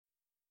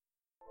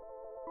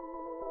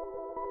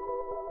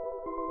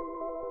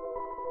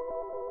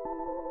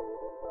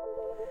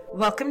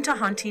Welcome to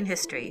Haunting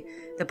History,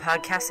 the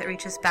podcast that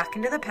reaches back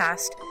into the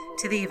past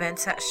to the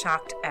events that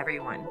shocked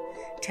everyone.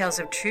 Tales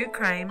of true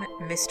crime,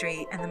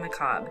 mystery, and the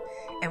macabre.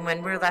 And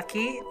when we're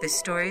lucky, the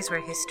stories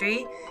where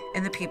history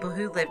and the people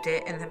who lived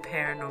it and the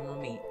paranormal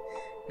meet.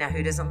 Now,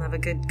 who doesn't love a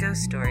good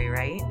ghost story,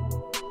 right?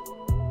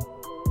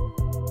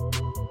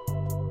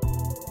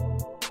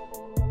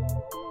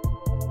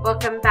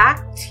 Welcome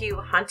back to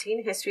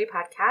Haunting History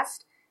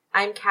Podcast.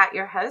 I'm Kat,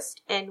 your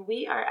host, and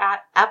we are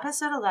at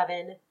episode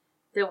 11,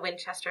 The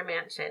Winchester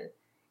Mansion.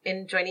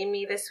 And joining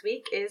me this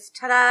week is,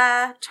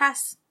 ta-da,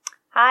 Tress.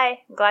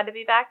 Hi, glad to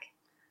be back.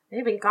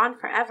 You've been gone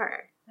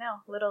forever. No,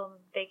 little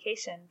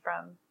vacation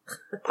from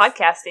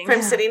podcasting.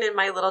 From sitting in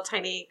my little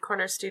tiny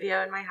corner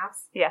studio in my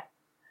house? Yeah.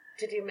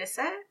 Did you miss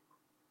it?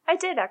 I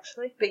did,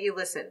 actually. But you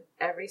listen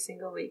every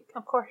single week.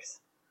 Of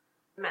course.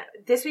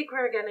 This week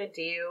we're going to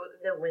do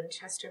the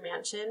Winchester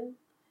Mansion.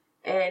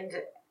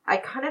 And I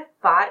kind of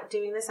thought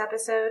doing this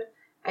episode,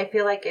 I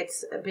feel like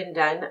it's been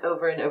done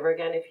over and over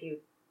again. If you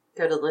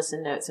go to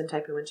listen notes and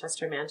type in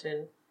Winchester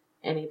Mansion,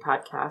 any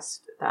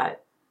podcast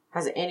that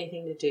has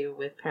anything to do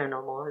with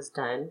paranormal has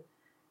done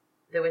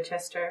the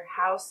Winchester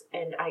house.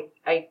 And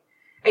I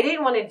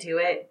didn't want to do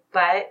it,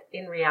 but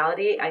in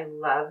reality, I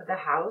love the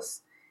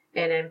house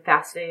and I'm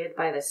fascinated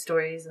by the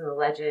stories and the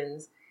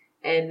legends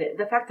and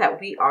the fact that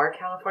we are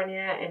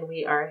California and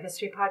we are a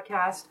history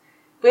podcast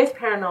with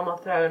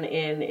paranormal thrown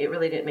in. It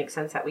really didn't make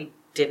sense that we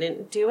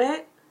didn't do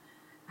it.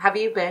 Have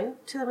you been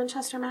to the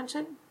Winchester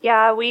Mansion?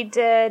 Yeah, we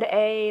did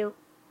a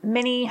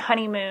mini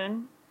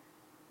honeymoon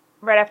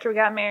right after we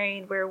got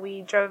married where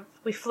we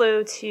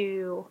flew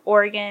to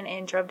Oregon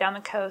and drove down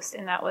the coast,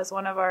 and that was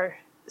one of our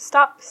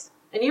stops.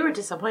 And you were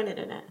disappointed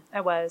in it.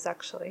 I was,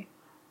 actually.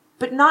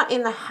 But not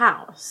in the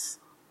house.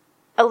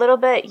 A little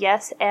bit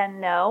yes and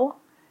no.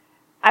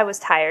 I was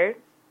tired.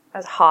 I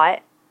was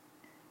hot.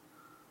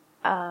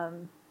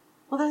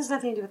 Well, that has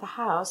nothing to do with the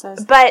house.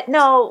 But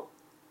no,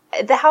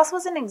 the house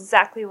wasn't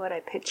exactly what I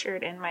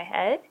pictured in my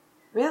head.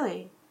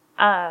 Really?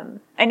 I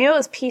knew it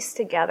was pieced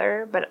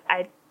together, but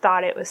I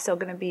thought it was still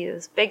going to be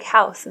this big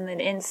house, and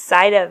then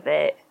inside of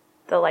it,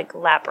 the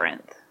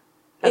labyrinth.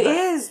 It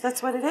is.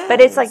 That's what it is.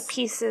 But it's like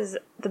pieces.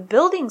 The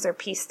buildings are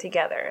pieced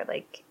together.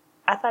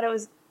 I thought it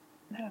was.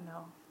 I don't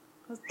know.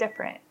 It was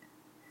different.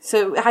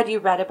 So, had you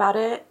read about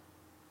it?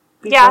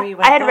 Yeah,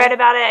 I had read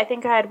about it. I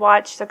think I had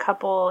watched a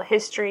couple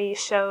history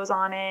shows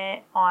on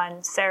it,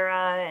 on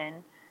Sarah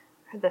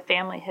and the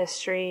family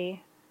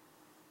history.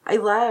 I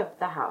love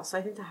the house.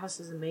 I think the house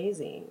is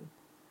amazing.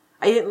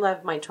 I didn't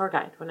love my tour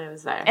guide when I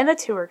was there. And the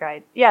tour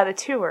guide. Yeah, the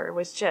tour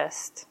was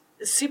just...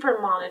 super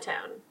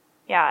monotone.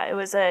 Yeah, it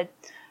was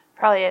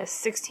probably a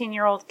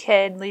 16-year-old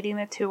kid leading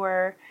the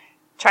tour,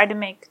 tried to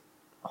make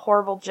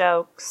horrible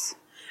jokes.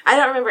 I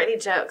don't remember any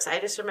jokes. I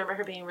just remember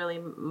her being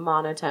really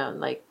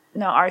monotone.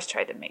 No, ours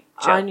tried to make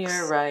jokes on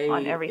your right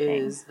on everything.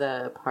 Is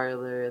the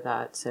parlor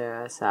that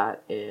Sarah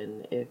sat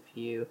in. If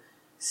you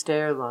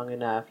stare long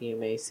enough, you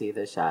may see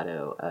the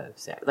shadow of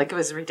Sarah. It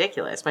was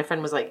ridiculous. My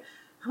friend was like,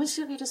 how much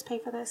did we just pay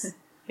for this?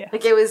 Yeah.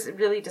 It was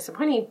really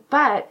disappointing.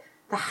 But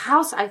the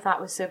house I thought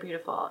was so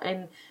beautiful.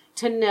 And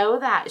to know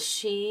that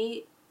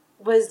she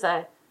was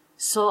the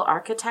sole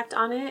architect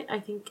on it, I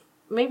think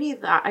maybe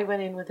that I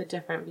went in with a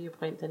different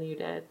viewpoint than you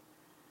did.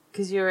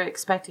 Because you were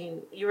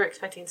expecting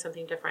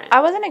something different. I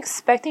wasn't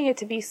expecting it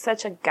to be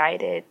such a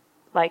guided,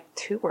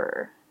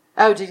 tour.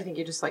 Oh, did you think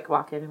you just,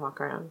 walk in and walk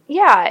around?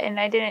 Yeah, and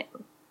I didn't...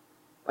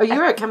 Oh, you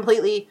were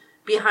completely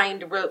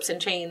behind ropes and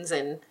chains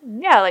and...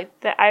 Yeah,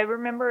 I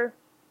remember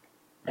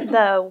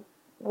the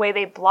way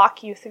they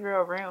block you through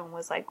a room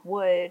was,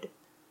 wood.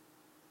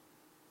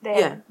 They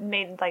had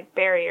made,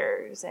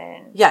 barriers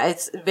and... Yeah,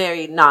 it's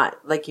very not,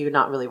 you're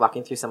not really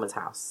walking through someone's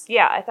house.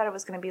 Yeah, I thought it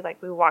was going to be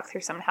we walked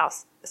through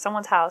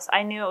someone's house.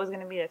 I knew it was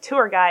going to be a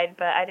tour guide,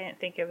 but I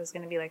didn't think it was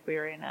going to be we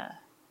were in a...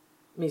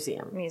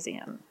 Museum.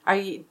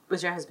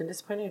 Was your husband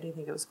disappointed, or do you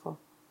think it was cool?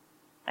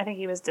 I think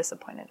he was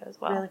disappointed as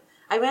well. Really?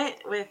 I went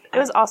with... It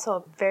was also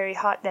a very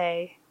hot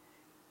day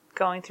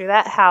going through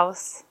that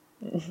house.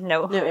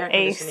 No air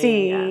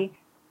AC. Yeah.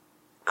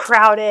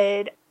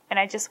 Crowded. And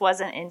I just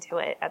wasn't into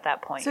it at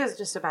that point. So it was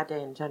just a bad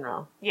day in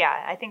general. Yeah,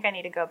 I think I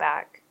need to go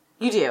back.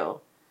 You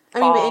do.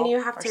 Fall and you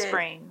have or to...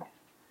 spring.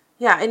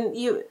 Yeah,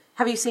 and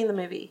have you seen the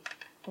movie?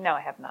 No,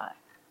 I have not.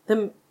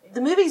 The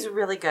movie's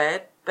really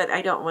good, but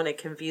I don't want to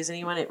confuse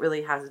anyone. It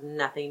really has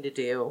nothing to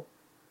do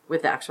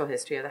with the actual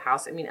history of the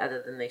house. Other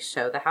than they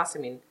show the house.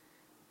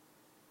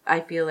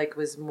 I feel it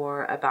was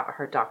more about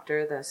her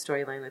doctor, the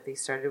storyline that they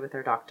started with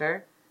her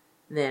doctor,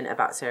 than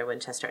about Sarah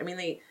Winchester.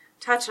 They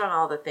touched on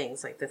all the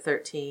things, the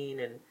 13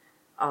 and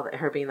all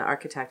her being the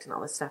architect and all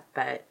this stuff,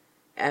 but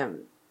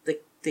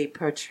they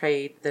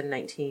portrayed the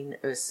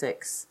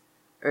 1906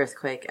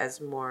 earthquake as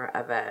more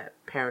of a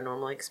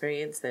paranormal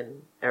experience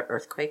than an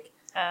earthquake.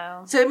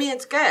 Oh. So,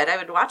 it's good. I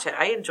would watch it.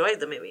 I enjoyed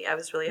the movie. I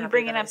was really happy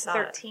bringing that I up saw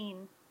 13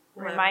 it.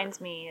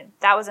 reminds me,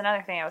 that was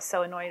another thing I was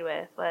so annoyed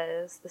with,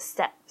 was the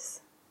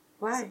steps.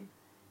 Why?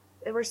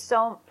 There were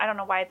I don't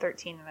know why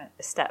 13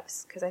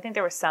 steps, because I think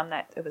there were some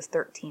that it was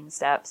 13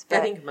 steps. But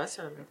I think most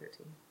of them are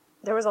 13.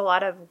 there was a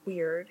lot of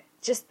weird.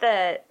 Just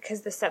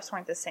because the steps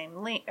weren't the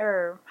same length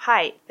or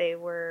height. They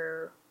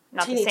were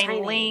not the same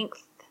tiny.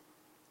 length.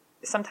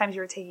 Sometimes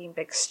you were taking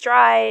big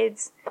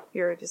strides.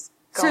 You were just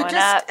going just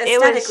up.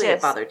 Aesthetically,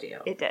 it bothered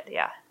you. It did,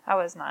 yeah. I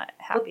was not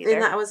happy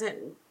then there.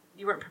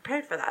 You weren't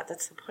prepared for that.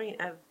 That's the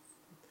point of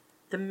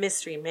the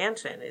Mystery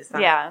Mansion. Is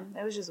that? Yeah,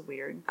 it was just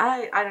weird.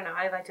 I don't know.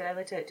 I liked it. I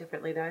looked at it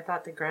differently though. I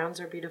thought the grounds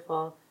were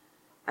beautiful.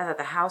 I thought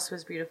the house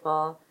was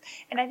beautiful.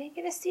 And I didn't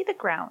get to see the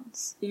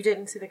grounds. You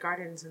didn't see the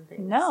gardens and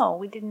things? No,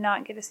 we did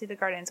not get to see the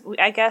gardens.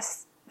 I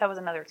guess that was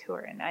another tour,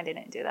 and I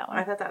didn't do that one.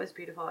 I thought that was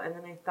beautiful. And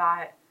then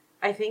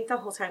I think the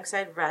whole time, because I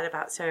had read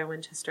about Sarah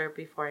Winchester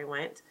before I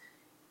went,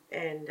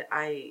 and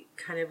I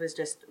kind of was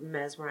just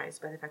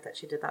mesmerized by the fact that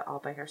she did that all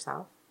by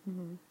herself.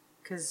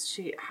 Because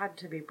she had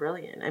to be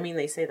brilliant. I mean,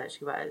 they say that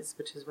she was,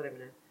 which is what I'm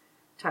going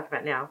to talk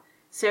about now.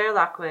 Sarah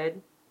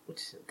Lockwood,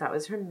 which that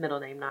was her middle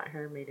name, not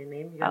her maiden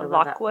name.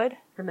 Lockwood?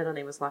 Her middle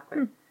name was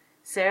Lockwood.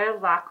 Sarah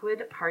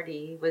Lockwood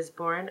Pardee was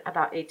born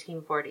about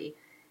 1840.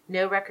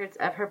 No records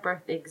of her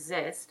birth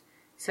exist,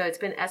 so it's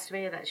been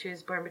estimated that she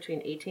was born between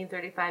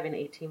 1835 and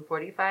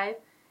 1845.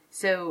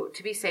 So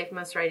to be safe,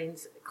 most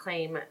writings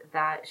claim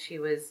that she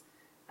was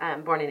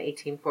born in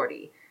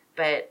 1840.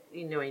 But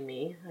knowing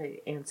me,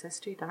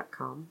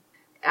 Ancestry.com,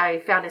 I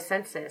found a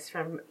census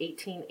from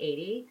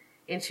 1880,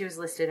 and she was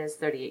listed as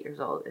 38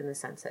 years old in the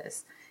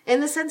census.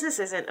 And the census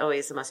isn't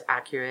always the most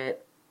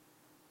accurate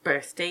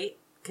birth date,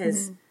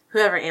 because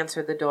whoever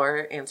answered the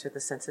door answered the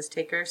census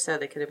taker, so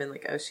they could have been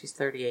like, oh, she's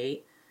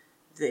 38.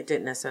 They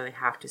didn't necessarily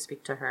have to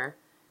speak to her.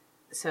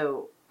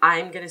 So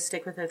I'm going to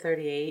stick with the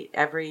 38.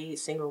 Every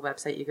single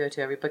website you go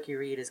to, every book you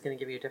read is going to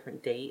give you a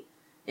different date.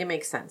 It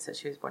makes sense that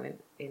she was born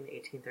in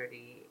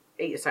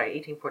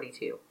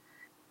 1842.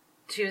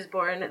 She was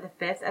born the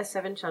fifth of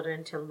 7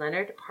 children to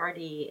Leonard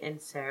Pardee and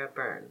Sarah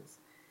Burns.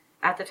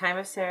 At the time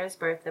of Sarah's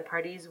birth, the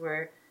Pardees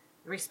were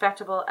a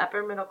respectable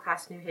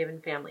upper-middle-class New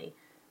Haven family.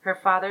 Her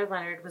father,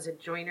 Leonard, was a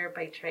joiner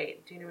by trade.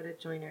 Do you know what a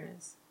joiner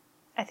is?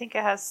 I think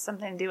it has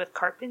something to do with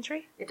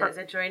carpentry. It does.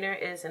 A joiner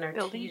is an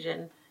artisan.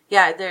 Building?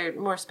 Yeah, they're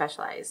more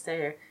specialized.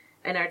 They're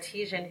an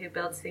artisan who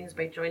builds things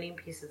by joining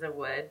pieces of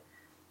wood,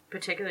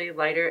 particularly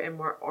lighter and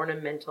more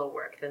ornamental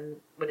work than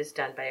what is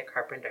done by a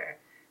carpenter.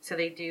 So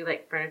they do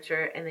like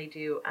furniture, and they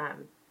do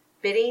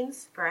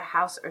biddings for a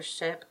house or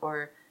ship,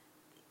 or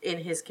in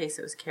his case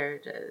it was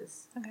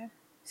carriages. Okay.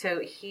 So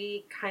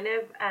he kind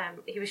of,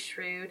 he was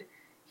shrewd.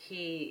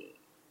 He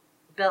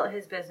built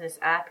his business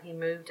up. He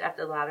moved up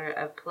the ladder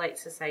of polite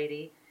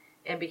society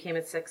and became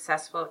a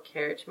successful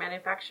carriage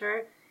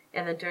manufacturer.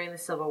 And then during the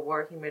Civil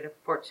War, he made a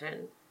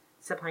fortune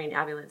supplying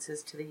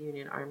ambulances to the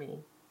Union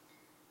Army.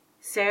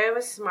 Sarah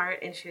was smart,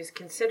 and she was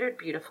considered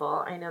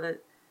beautiful. I know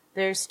that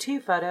there's 2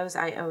 photos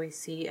I always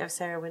see of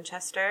Sarah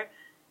Winchester.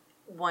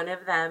 One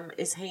of them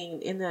is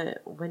hanging in the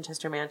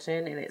Winchester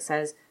Mansion, and it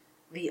says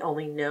the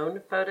only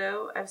known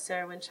photo of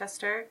Sarah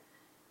Winchester.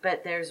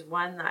 But there's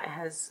one that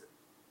has...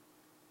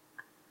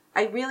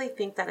 I really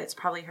think that it's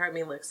probably her. I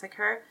mean, it looks like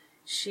her.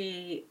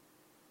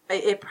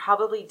 It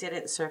probably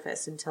didn't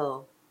surface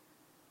until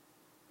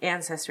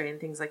Ancestry and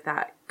things like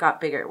that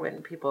got bigger,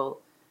 when people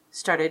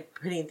started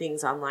putting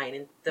things online,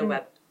 and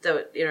the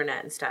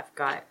internet and stuff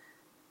got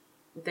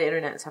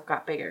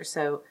bigger.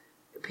 So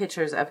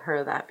pictures of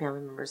her that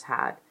family members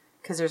had,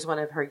 because there's one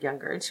of her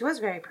younger, and she was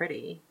very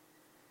pretty.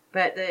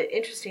 But the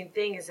interesting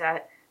thing is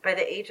that by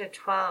the age of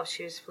 12,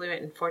 she was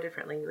fluent in 4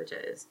 different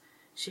languages.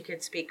 She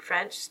could speak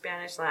French,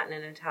 Spanish, Latin,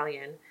 and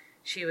Italian.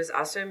 She was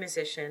also a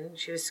musician.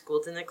 She was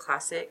schooled in the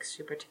classics.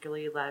 She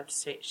particularly loved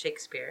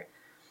Shakespeare.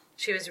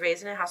 She was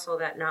raised in a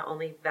household that not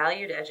only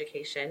valued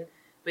education,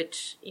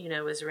 which,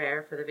 was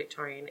rare for the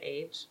Victorian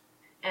age.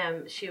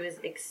 She was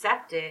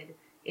accepted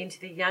into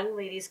the Young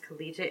Ladies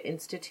Collegiate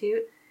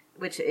Institute,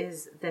 which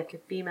is the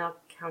female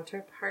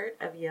counterpart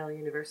of Yale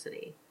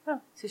University.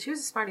 Oh. So she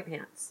was a smarty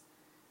pants.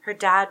 Her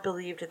dad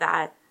believed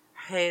that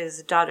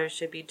his daughters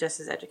should be just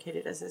as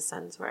educated as his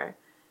sons were.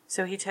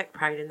 So he took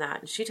pride in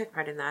that, and she took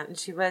pride in that. And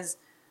she was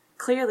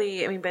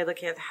clearly, by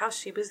looking at the house,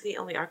 she was the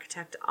only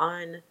architect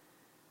on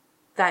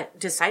that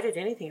decided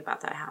anything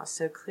about that house.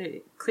 So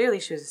clearly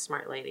she was a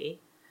smart lady.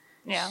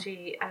 Yeah.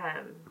 She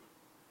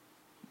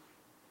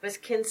was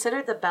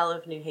considered the belle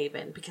of New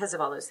Haven because of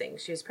all those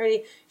things. She was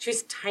pretty. She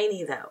was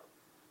tiny, though.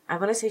 I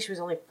want to say she was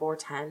only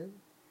 4'10",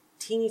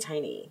 teeny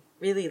tiny,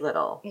 really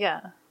little.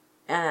 Yeah.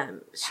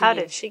 How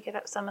did she get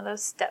up some of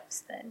those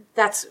steps then?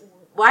 That's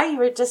why you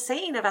were just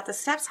saying about the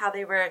steps, how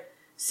they were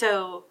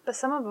so... But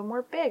some of them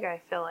were big,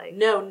 I feel like.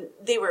 No,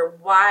 they were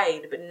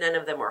wide, but none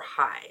of them were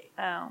high.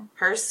 Oh.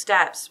 Her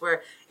steps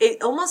were...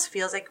 It almost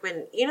feels like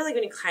when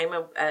you climb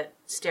a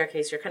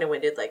staircase, you're kind of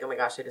winded, like, oh my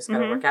gosh, I just got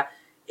to work out.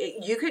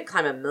 You could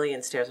climb a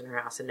million stairs in her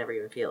house and never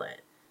even feel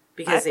it.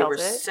 Because they were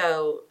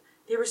so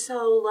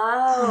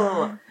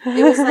low.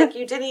 It was like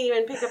you didn't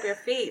even pick up your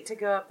feet to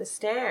go up the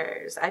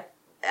stairs.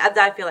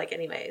 I feel like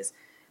anyways.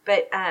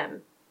 But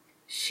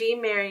she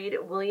married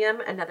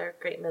William, another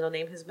great middle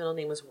name. His middle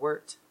name was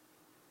Wirt.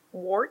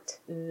 Wart?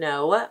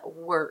 No,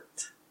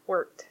 Wirt.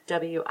 Wirt.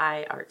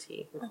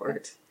 W-I-R-T. Okay.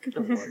 Wirt. Good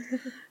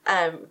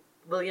Lord.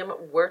 William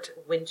Wirt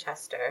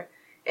Winchester.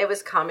 It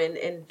was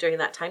common during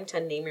that time to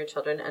name your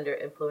children under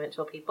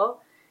influential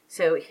people.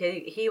 So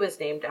he was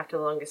named after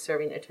the longest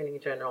serving Attorney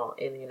General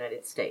in the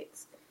United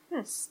States.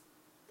 And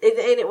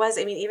it was,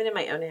 I mean, even in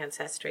my own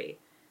ancestry,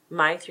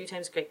 my 3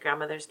 times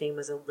great-grandmother's name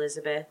was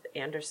Elizabeth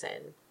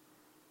Anderson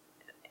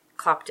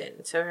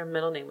Clopton. So her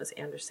middle name was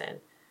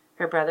Anderson.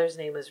 Her brother's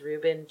name was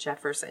Reuben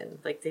Jefferson.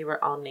 Like, they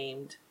were all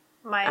named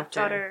My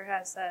daughter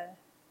has a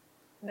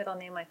middle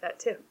name like that,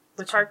 too. It's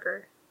Which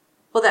Parker.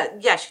 Well,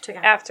 she took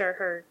it After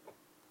her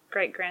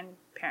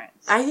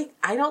great-grandparents. I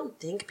don't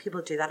think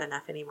people do that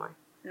enough anymore.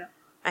 No.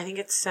 I think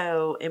it's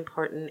so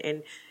important.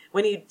 And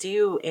when you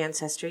do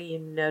ancestry, you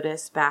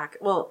notice back.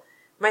 Well,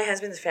 my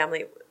husband's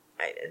family.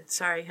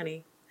 Sorry,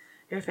 honey.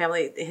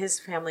 His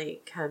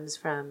family comes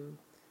from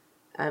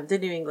the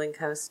New England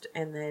coast,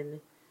 and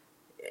then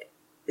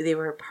they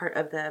were part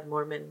of the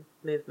Mormon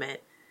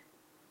movement.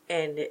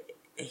 And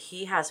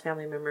he has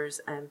family members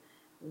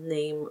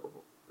name,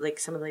 like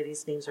some of the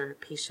ladies' names are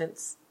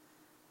Patience.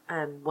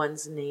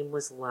 One's name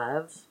was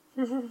Love.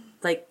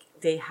 Like,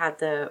 they had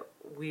the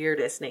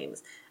weirdest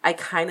names. I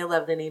kind of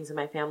love the names of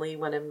my family.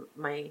 One of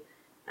my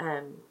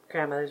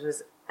grandmothers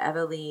was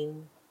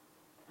Eveline.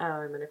 Oh,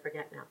 I'm going to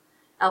forget now.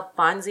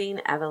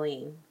 Alphonsine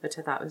Eveline, which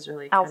I thought was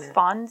really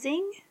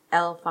Alphonsine?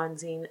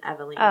 Alphonsine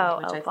Eveline,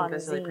 which I think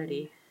was really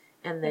pretty.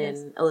 And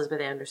then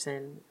Elizabeth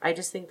Anderson. I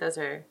just think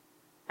I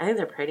think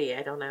they're pretty.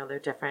 I don't know. They're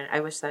different.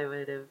 I wish I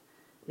would have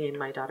named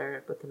my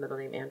daughter with the middle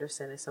name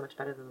Anderson. It's so much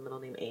better than the middle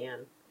name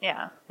Anne.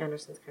 Yeah.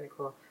 Anderson's kind of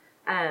cool.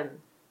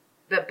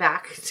 But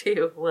back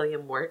to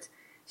William Wirt.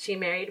 She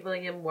married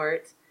William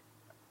Wirt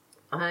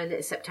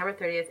on September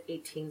 30th,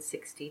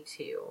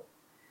 1862.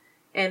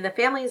 And the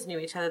families knew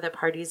each other. The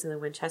Pardys and the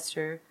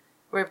Winchester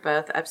were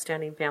both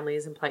upstanding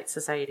families in polite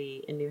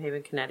society in New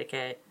Haven,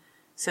 Connecticut.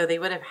 So they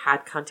would have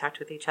had contact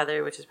with each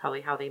other, which is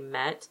probably how they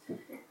met.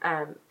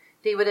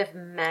 They would have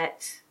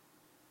met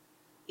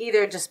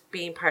either just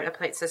being part of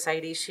polite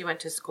society. She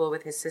went to school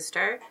with his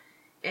sister,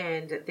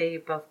 and they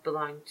both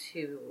belonged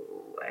to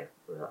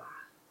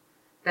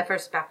the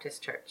First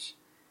Baptist Church.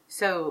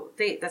 So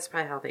that's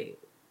probably how they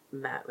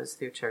met, was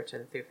through church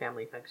and through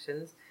family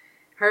functions.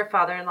 Her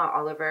father-in-law,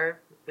 Oliver,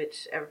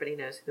 which everybody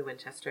knows who the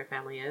Winchester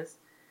family is.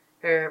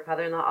 Her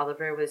father-in-law,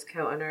 Oliver, was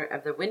co-owner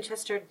of the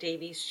Winchester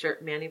Davies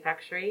Shirt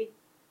Manufactory.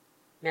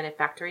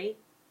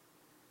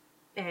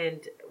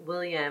 And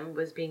William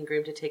was being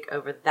groomed to take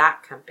over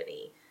that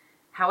company.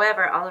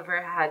 However,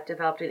 Oliver had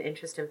developed an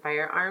interest in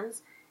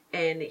firearms,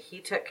 and he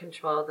took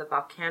control of the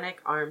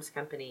Volcanic Arms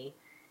Company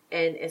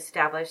and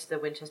established the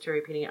Winchester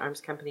Repeating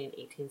Arms Company in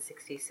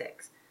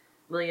 1866.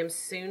 William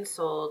soon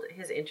sold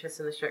his interest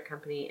in the shirt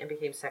company and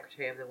became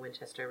secretary of the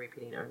Winchester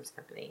Repeating Arms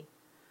Company.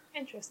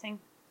 Interesting.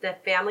 The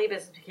family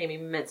business became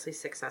immensely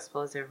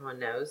successful, as everyone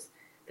knows.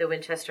 The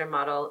Winchester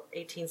Model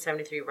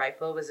 1873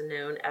 rifle was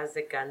known as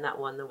the gun that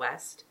won the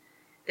West.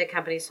 The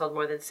company sold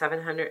more than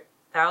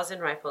 700,000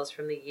 rifles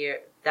from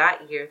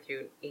that year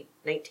through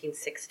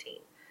 1916.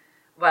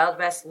 Wild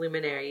West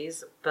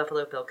luminaries,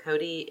 Buffalo Bill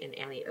Cody and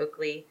Annie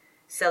Oakley,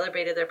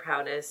 celebrated their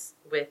prowess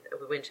with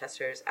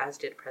Winchesters, as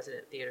did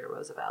President Theodore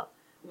Roosevelt.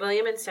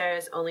 William and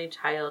Sarah's only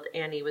child,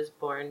 Annie, was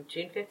born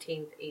June 15,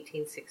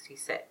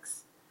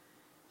 1866.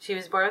 She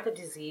was born with a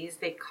disease.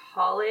 They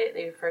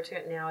refer to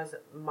it now as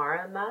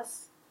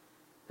Marasmus,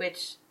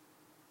 which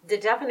the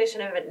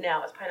definition of it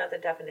now is probably not the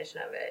definition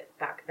of it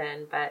back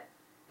then, but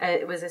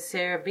it was a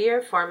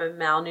severe form of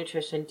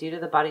malnutrition due to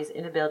the body's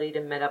inability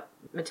to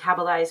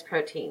metabolize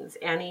proteins.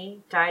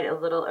 Annie died a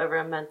little over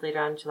a month later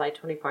on July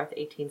 24th,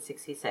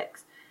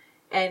 1866.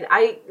 And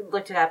I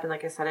looked it up, and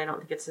like I said, I don't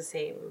think it's the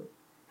same.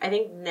 I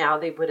think now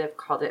they would have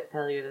called it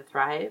failure to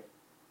thrive,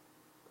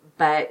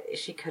 but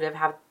she could have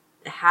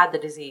had the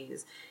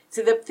disease.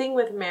 So the thing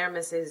with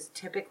Marasmus is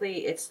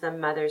typically it's the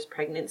mother's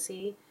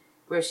pregnancy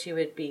where she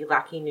would be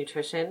lacking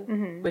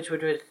nutrition, which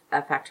would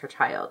affect her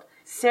child.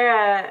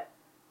 Sarah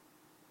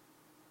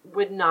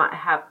would not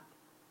have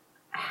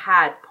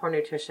had poor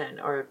nutrition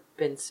or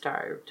been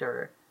starved,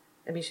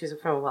 she was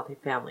from a wealthy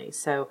family.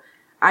 So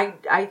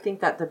I think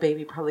that the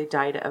baby probably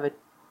died of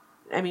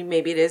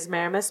maybe it is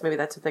Marasmus, maybe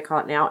that's what they call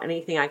it now.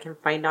 Anything I can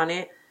find on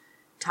it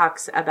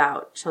talks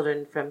about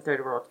children from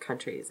third world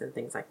countries and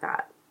things like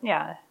that.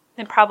 Yeah,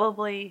 and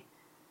it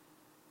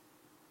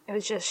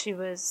was just she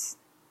was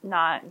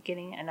not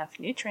getting enough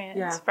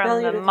nutrients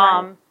from the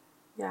mom.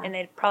 Yeah. And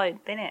they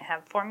didn't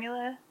have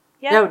formula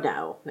yet.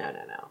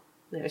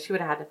 No, she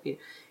would have had a few.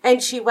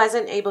 And she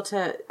wasn't able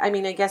to, I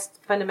guess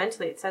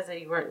fundamentally it says that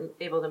you weren't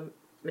able to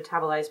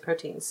metabolize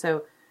proteins.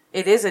 So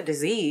it is a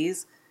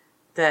disease.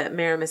 The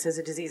Marasmus is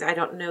a disease. I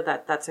don't know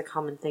that that's a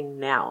common thing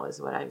now is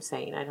what I'm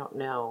saying. I don't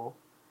know.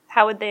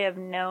 How would they have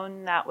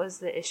known that was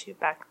the issue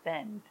back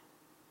then?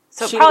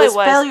 So she was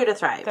failure to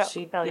thrive.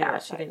 She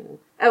didn't.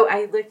 Oh,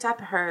 I looked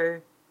up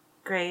her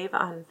grave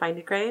on Find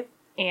a Grave.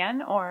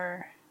 Anne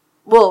or?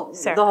 Well,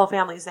 Sarah? The whole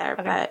family's there,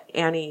 okay. But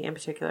Annie in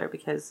particular,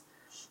 because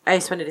I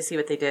just wanted to see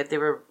what they did. They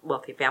were a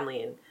wealthy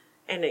family,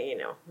 and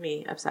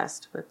me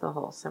obsessed with the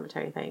whole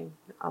cemetery thing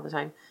all the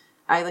time.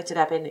 I looked it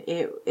up, and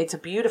it's a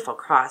beautiful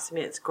cross. I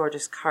mean, it's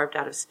gorgeous, carved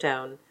out of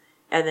stone.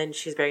 And then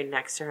she's buried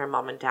next to her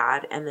mom and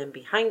dad. And then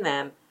behind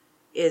them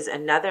is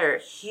another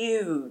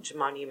huge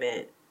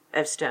monument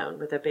of stone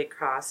with a big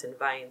cross and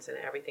vines and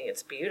everything.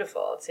 It's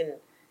beautiful.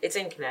 It's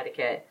in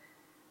Connecticut.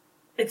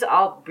 It's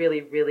all really,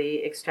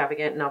 really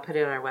extravagant, and I'll put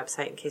it on our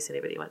website in case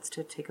anybody wants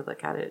to take a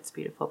look at it. It's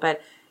beautiful.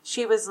 But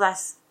she was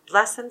less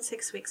than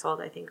 6 weeks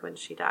old, I think, when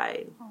she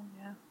died. Oh,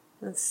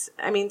 yeah.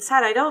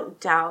 Sad. I don't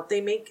doubt.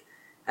 They make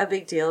a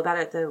big deal about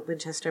it, the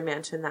Winchester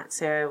Mansion, that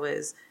Sarah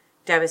was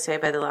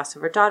devastated by the loss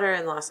of her daughter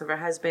and the loss of her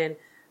husband.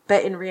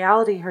 But in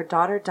reality, her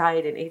daughter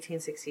died in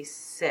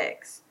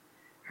 1866.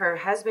 Her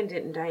husband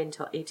didn't die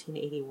until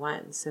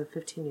 1881, so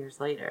 15 years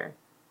later.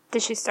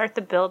 Did she start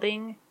the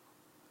building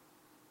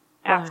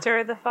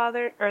after the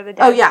father or the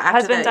dad? Oh, yeah.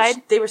 Husband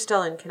died? They were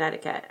still in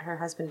Connecticut. Her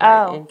husband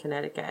died in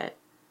Connecticut.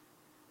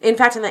 In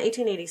fact, in the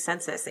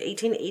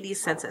 1880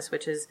 census,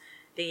 which is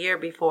the year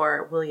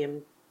before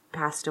William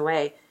passed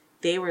away,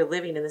 they were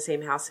living in the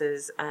same house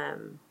as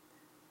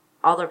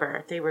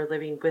Oliver. They were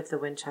living with the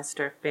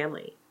Winchester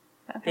family.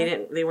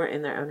 Okay. They weren't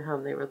in their own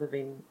home. They were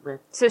living with...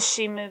 So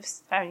she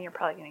moves... you're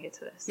probably going to get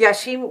to this. Yeah,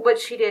 what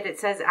she did, it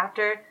says in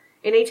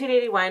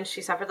 1881,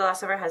 she suffered the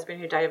loss of her husband,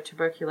 who died of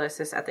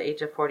tuberculosis at the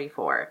age of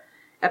 44.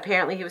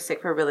 Apparently, he was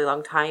sick for a really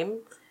long time.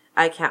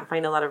 I can't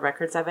find a lot of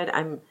records of it.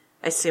 I'm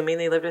assuming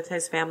they lived with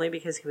his family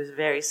because he was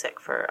very sick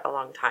for a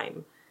long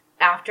time.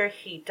 After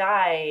he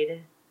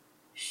died,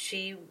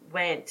 she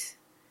went...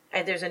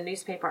 there's a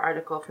newspaper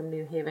article from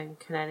New Haven,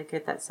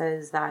 Connecticut, that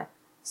says that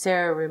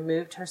Sarah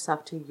removed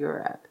herself to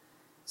Europe.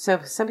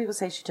 So some people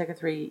say she took a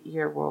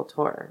 3-year world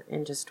tour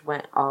and just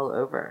went all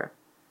over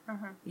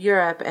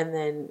Europe, and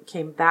then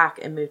came back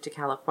and moved to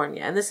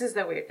California. And this is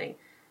the weird thing.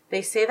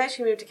 They say that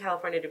she moved to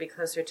California to be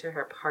closer to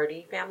her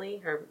Pardee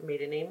family, her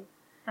maiden name.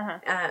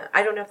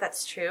 I don't know if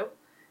that's true,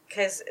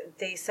 because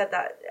they said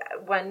that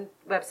one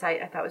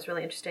website I thought was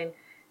really interesting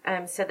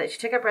said that she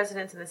took up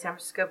residence in the San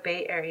Francisco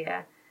Bay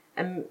Area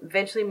and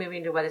eventually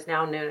moving to what is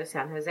now known as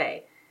San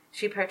Jose.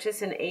 She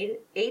purchased an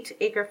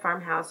 8-acre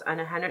farmhouse on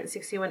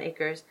 161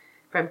 acres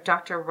from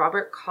Dr.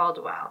 Robert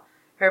Caldwell.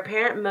 Her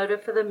apparent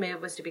motive for the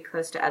move was to be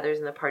close to others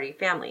in the Pardee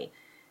family.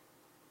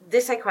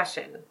 This I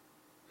question,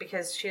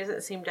 because she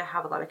doesn't seem to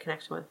have a lot of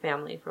connection with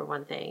family, for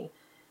one thing.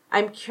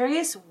 I'm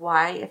curious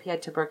why, if he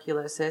had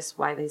tuberculosis,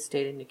 why they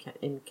stayed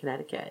in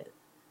Connecticut.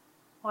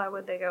 Why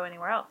would they go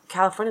anywhere else?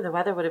 California, the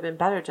weather would have been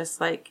better, just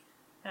like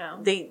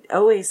they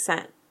always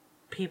sent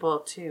people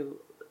to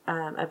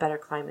a better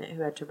climate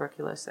who had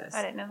tuberculosis.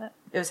 I didn't know that.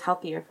 It was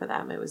healthier for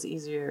them. It was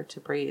easier to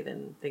breathe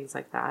and things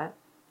like that.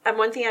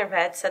 One thing I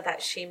read said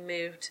that she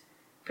moved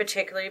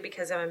particularly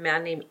because of a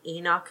man named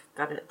Enoch.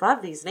 God, I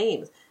love these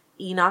names.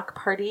 Enoch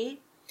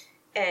Pardee.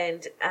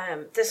 And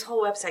this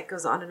whole website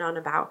goes on and on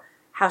about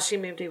how she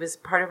moved. He was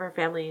part of her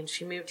family, and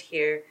she moved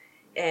here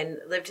and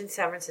lived in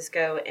San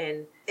Francisco.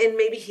 And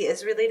maybe he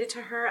is related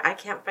to her. I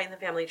can't find the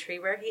family tree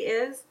where he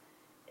is.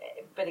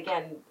 But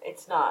again,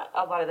 it's not.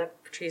 A lot of the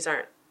trees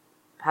aren't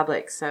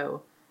public.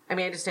 So, I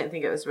just didn't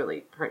think it was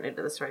really pertinent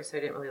to the story, so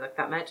I didn't really look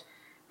that much.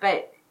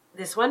 But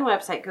this one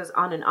website goes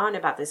on and on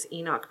about this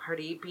Enoch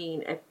Pardee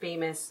being a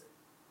famous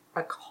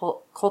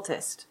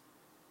occultist.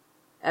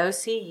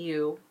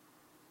 OCULTIST.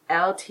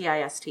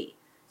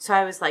 So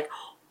I was like,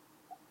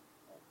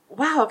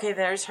 wow, okay,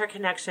 there's her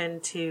connection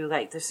to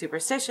like the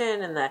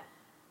superstition and the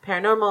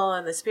paranormal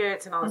and the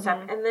spirits and all this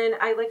stuff. And then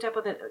I looked up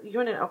you know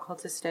what an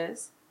occultist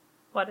is?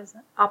 What is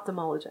it?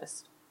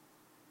 Ophthalmologist.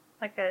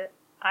 Like an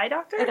eye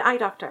doctor? An eye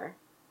doctor.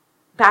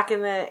 Back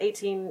in the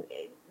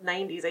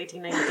 1890s,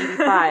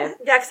 1885.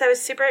 Yeah, because I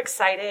was super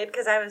excited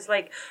because I was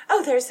like,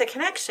 oh, there's the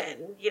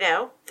connection,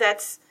 and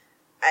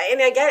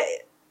I get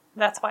it.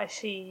 That's why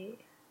she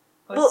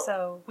was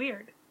so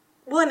weird.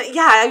 Well, and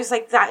yeah, I was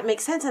like, that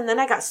makes sense. And then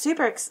I got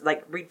super,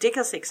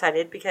 ridiculously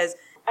excited because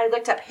I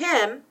looked up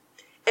him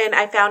and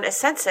I found a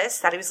census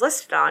that he was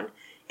listed on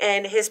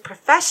and his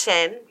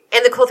profession.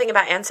 And the cool thing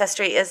about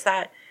Ancestry is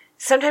that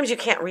sometimes you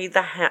can't read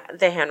the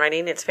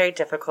handwriting. It's very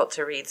difficult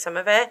to read some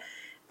of it.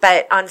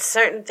 But on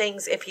certain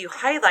things, if you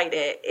highlight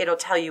it, it'll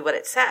tell you what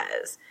it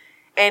says.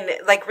 And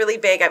really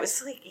big, I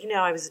was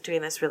I was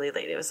doing this really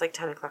late. It was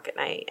 10 o'clock at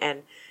night.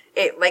 And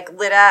it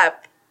lit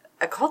up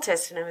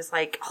occultist. And I was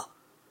like, oh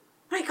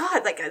my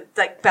God,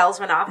 bells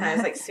went off.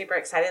 And I was super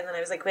excited. And then I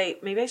was like,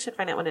 wait, maybe I should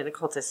find out what an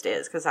occultist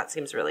is. Because that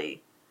seems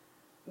really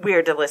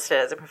weird to list it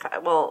as a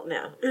profession. Well,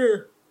 no.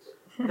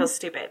 I feel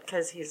stupid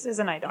because he's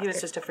an eye doctor. He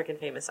was just a freaking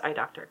famous eye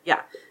doctor.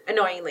 Yeah,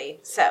 annoyingly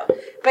so.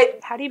 But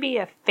how do you be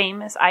a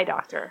famous eye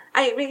doctor?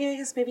 I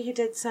guess maybe he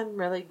did some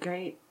really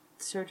great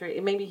surgery.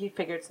 Maybe he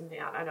figured something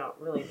out. I don't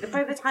really. But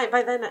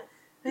by then,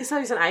 I saw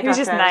he was an eye doctor. He was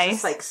just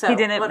nice. So he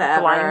didn't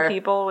whatever. blind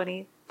people when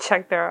he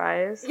checked their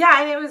eyes.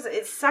 Yeah, and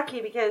it's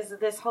sucky because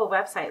this whole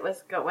website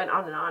went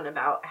on and on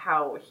about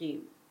how he,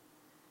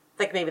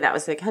 maybe that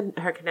was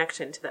her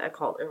connection to the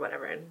occult or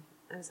whatever. And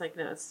I was like,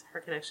 no, it's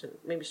her connection.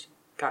 Maybe she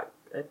got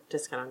a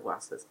discount on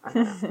glasses. I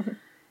don't know.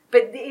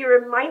 But it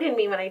reminded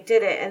me when I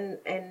did it, and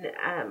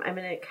I'm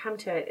going to come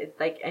to it,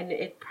 and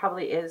it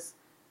probably is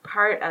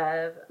part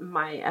of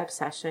my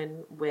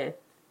obsession with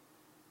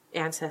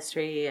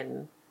ancestry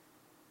and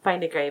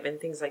Find a Grave and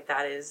things like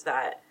that is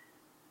that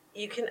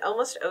you can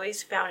almost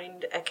always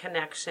find a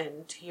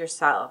connection to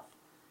yourself,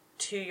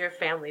 to your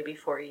family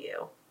before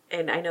you.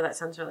 And I know that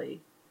sounds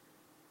really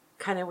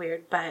kind of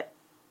weird, but,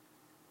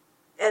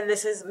 and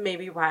this is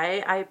maybe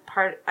why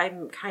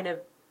I'm kind of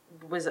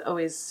was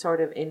always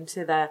sort of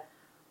into the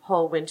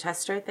whole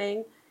Winchester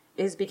thing,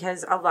 is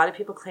because a lot of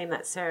people claim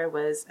that Sarah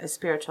was a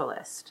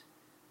spiritualist.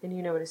 And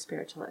you know what a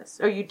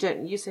spiritualist, or you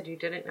didn't, you said you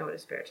didn't know what a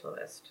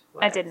spiritualist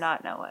was. I did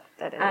not know what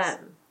that is.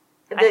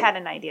 I had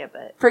an idea,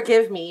 but...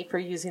 Forgive me for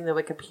using the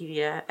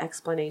Wikipedia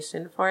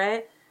explanation for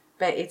it,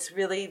 but it's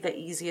really the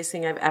easiest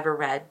thing I've ever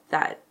read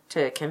that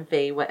to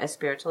convey what a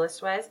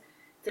spiritualist was.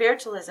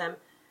 Spiritualism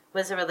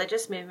was a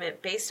religious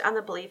movement based on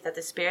the belief that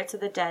the spirits of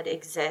the dead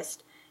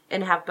exist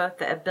and have both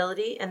the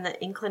ability and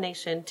the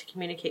inclination to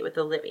communicate with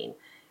the living.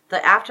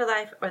 The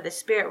afterlife or the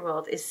spirit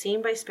world is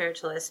seen by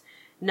spiritualists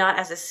not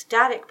as a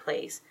static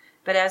place,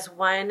 but as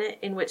one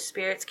in which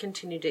spirits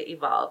continue to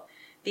evolve.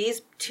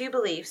 These two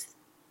beliefs,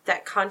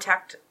 that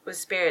contact with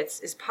spirits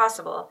is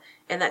possible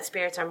and that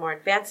spirits are more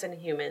advanced than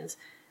humans,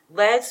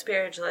 led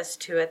spiritualists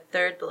to a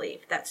third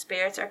belief, that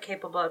spirits are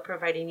capable of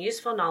providing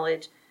useful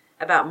knowledge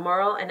about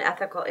moral and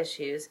ethical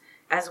issues,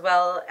 as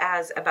well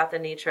as about the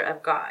nature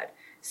of God.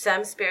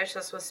 Some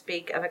spiritualists will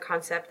speak of a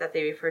concept that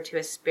they refer to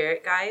as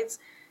spirit guides,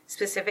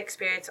 specific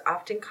spirits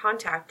often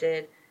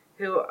contacted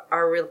who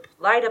are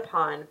relied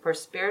upon for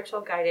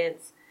spiritual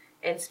guidance,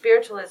 and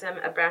spiritualism,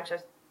 a branch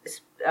of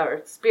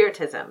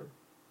spiritism.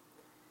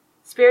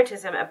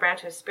 Spiritism, a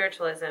branch of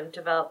spiritualism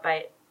developed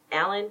by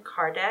Allan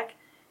Kardec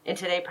and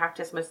today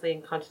practiced mostly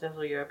in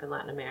continental Europe and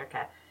Latin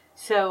America.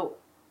 So,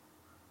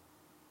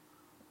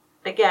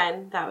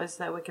 again, that was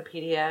the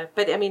Wikipedia.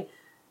 But, I mean,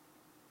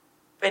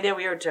 I know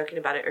we were joking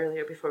about it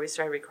earlier before we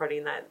started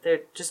recording that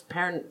they're just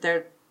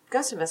they're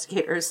ghost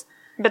investigators.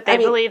 But they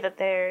believe that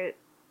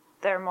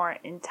they're more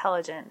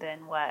intelligent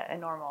than what a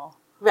normal...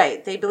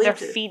 Right. They believe...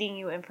 They're feeding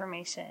you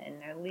information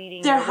and they're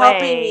leading They're your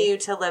helping way. you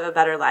to live a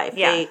better life.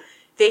 Yeah.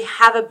 They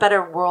have a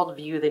better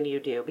worldview than you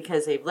do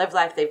because they've lived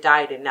life, they've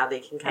died, and now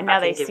they can come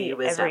back and give you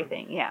wisdom. And now they see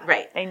everything, yeah.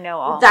 Right. They know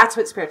all. That's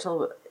what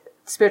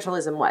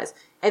spiritualism was.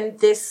 And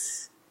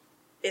this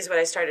is what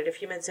I started a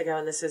few minutes ago,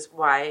 and this is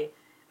why...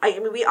 I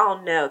mean, we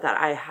all know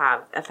that I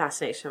have a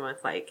fascination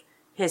with, like,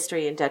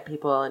 history and dead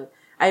people, and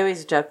I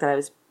always joke that I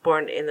was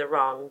born in the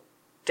wrong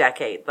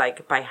decade,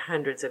 like, by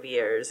hundreds of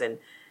years,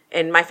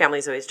 and my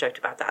family's always joked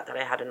about that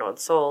I had an old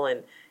soul,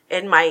 and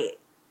I'm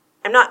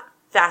not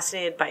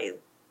fascinated by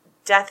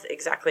death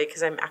exactly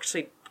because I'm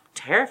actually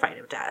terrified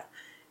of death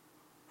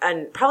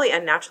and probably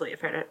unnaturally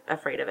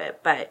afraid of it,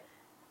 but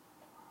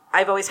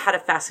I've always had a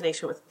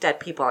fascination with dead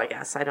people, I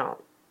guess. I don't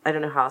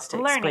know how else to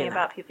explain that. Learning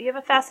about people. You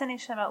have a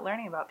fascination about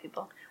learning about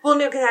people. Well,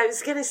 no, because I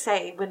was going to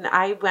say, when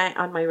I went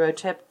on my road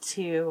trip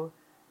to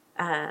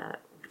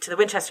the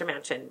Winchester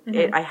Mansion,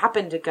 mm-hmm. I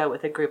happened to go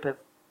with a group of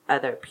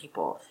other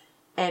people.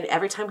 And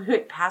every time we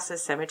would pass the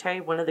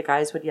cemetery, one of the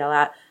guys would yell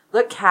out,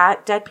 "Look,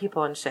 Kat, dead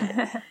people and shit."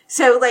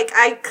 So, like,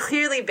 I've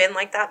clearly been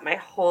like that my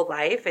whole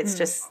life. It's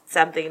just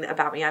something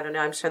about me. I don't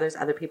know. I'm sure there's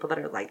other people that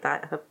are like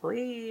that.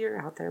 Hopefully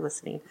you're out there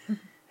listening.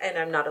 And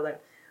I'm not alone.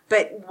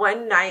 But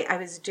one night I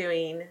was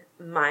doing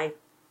my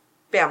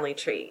family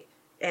tree.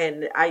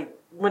 And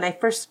when I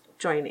first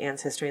joined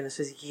Ancestry, and this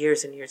was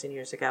years and years and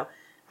years ago,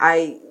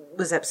 I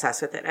was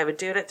obsessed with it. I would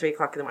do it at 3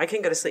 o'clock in the morning. I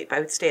couldn't go to sleep. I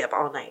would stay up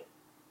all night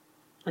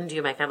and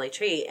do my family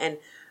tree. And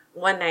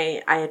one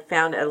night I had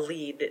found a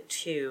lead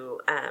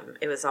to,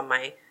 it was on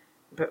my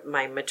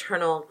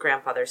maternal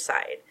grandfather's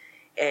side.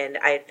 And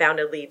I had found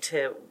a lead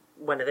to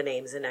one of the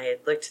names, and I had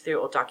looked through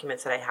old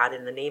documents that I had,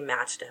 and the name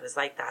matched. I was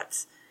like,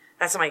 that's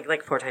my,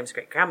 like, 4 times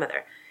great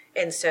grandmother.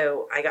 And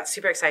so I got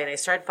super excited, and I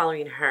started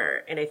following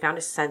her, and I found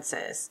a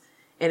census,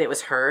 and it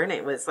was her, and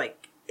it was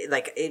like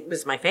it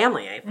was my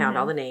family. I found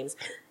all the names,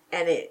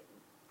 and it,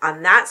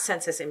 on that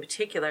census in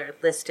particular,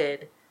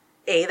 listed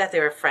that they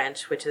were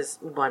French, which is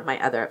my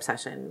other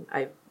obsession.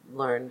 I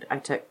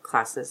took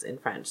classes in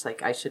French.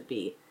 Like, I should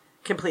be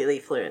completely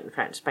fluent in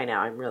French by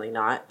now. I'm really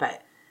not,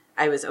 but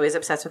I was always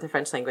obsessed with the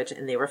French language,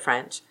 and they were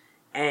French.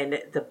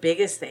 And the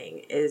biggest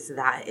thing is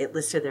that it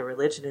listed their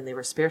religion, and they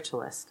were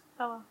spiritualist.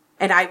 Oh, wow.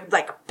 And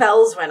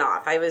bells went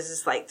off. I was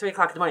just like 3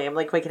 o'clock in the morning. I'm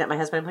like waking up my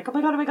husband. I'm like,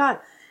 oh my God.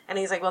 And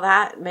he's like, well,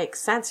 that makes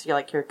sense. You're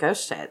like, you're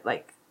ghost shit.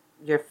 Like,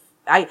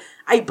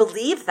 I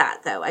believe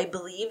that, though. I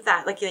believe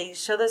that, like, they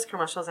show those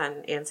commercials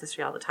on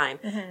Ancestry all the time.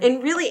 Mm-hmm.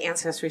 And really,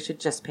 Ancestry should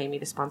just pay me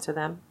to sponsor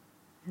them.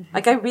 Mm-hmm.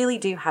 Like, I really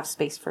do have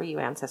space for you,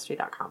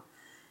 Ancestry.com.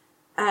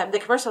 The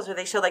commercials where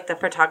they show, like, the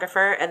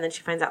photographer, and then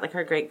she finds out, like,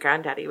 her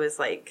great-granddaddy was,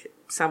 like,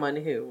 someone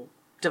who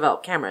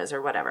developed cameras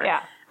or whatever.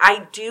 Yeah.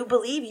 I do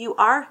believe you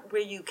are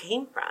where you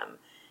came from.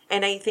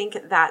 And I think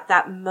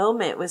that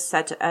moment was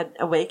such an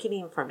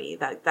awakening for me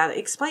that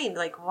explained,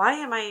 like, why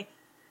am I,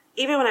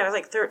 even when I was,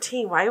 like,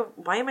 13,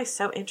 why am I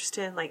so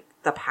interested in, like,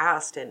 the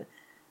past and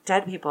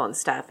dead people and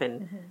stuff,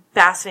 and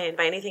fascinated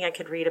by anything I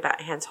could read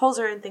about Hans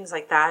Holzer and things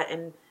like that,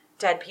 and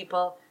dead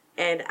people.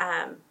 And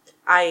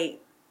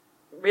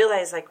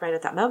realize, like, right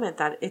at that moment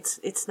that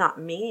it's not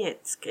me.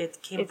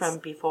 It came from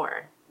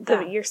before.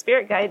 Your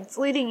spirit guide's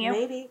leading you.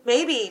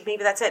 Maybe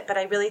that's it. But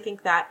I really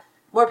think that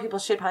more people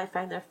should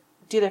probably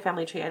do their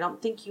family tree. I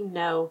don't think you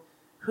know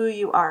who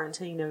you are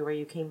until you know where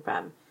you came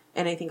from.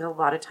 And I think a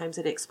lot of times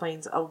it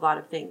explains a lot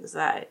of things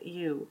that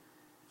you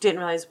didn't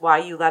realize why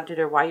you loved it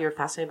or why you were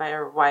fascinated by it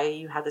or why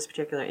you had this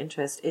particular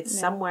interest. It's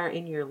somewhere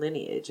in your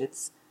lineage.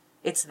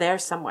 It's there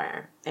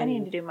somewhere. And I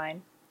need to do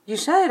mine. You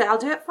should. I'll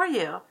do it for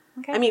you.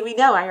 Okay. I mean, we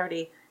know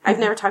I've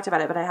never talked about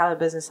it, but I have a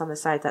business on the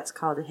side that's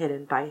called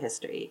Hidden by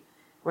History,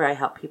 where I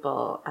help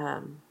people.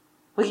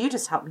 Well, you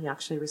just helped me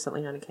actually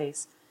recently on a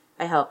case.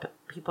 I help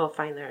people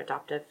find their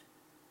adoptive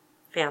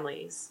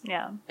families.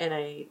 Yeah. And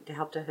I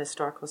helped a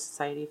historical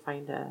society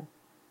find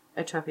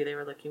a trophy they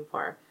were looking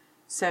for.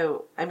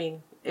 So, I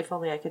mean, if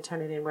only I could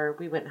turn it in where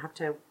we wouldn't have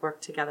to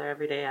work together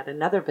every day at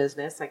another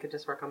business. I could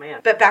just work on my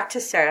own. But back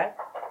to Sarah.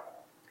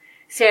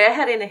 Sarah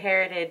had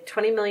inherited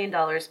 $20 million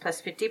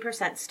plus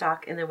 50%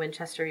 stock in the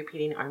Winchester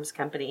Repeating Arms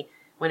Company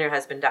when her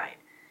husband died,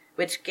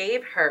 which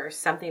gave her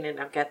something, and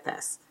now get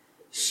this.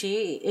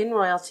 She, in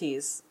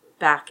royalties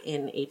back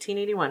in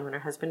 1881 when her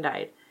husband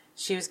died,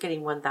 she was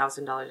getting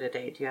 $1,000 a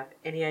day. Do you have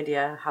any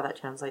idea how that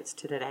translates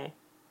to today?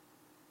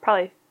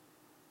 Probably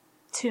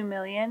 $2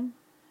 million.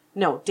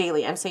 No,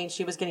 daily. I'm saying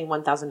she was getting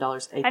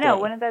 $1,000 a day. I know.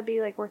 Wouldn't that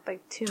be like worth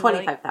like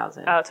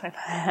 $25,000. Oh,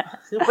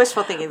 25.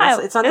 Wishful thinking.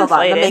 It's not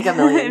the mega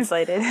millions.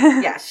 Inflated.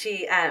 Yeah,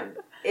 she.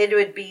 It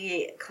would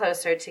be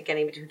closer to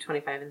getting between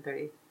 $25,000 and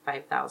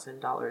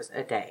 $35,000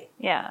 a day.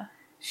 Yeah.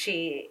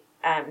 She.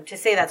 To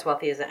say that's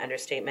wealthy is an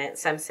understatement.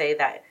 Some say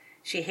that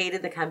she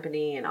hated the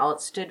company and all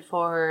it stood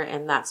for,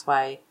 and that's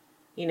why,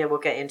 we'll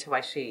get into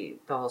why the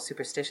whole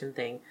superstition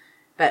thing.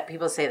 But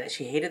people say that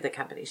she hated the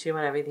company. She didn't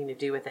want everything to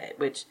do with it,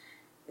 which.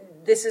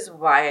 This is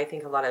why I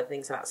think a lot of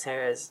things about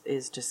Sarah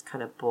is just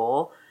kind of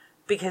bull,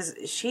 because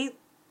she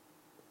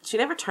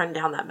never turned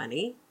down that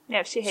money. Yeah,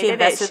 if she hated she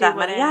invested that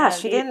money. Yeah,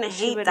 she didn't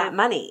hate that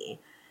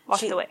money.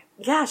 Walked away.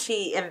 Yeah,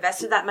 she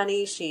invested that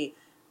money. She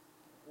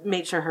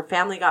made sure her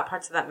family got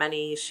parts of that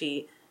money.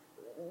 She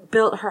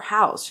built her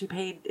house. She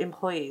paid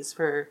employees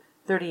for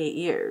 38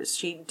 years.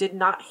 She did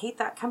not hate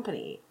that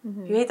company.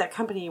 Mm-hmm. If you hate that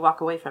company, you walk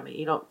away from it.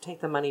 You don't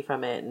take the money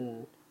from it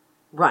and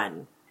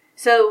run.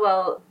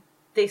 So,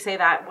 they say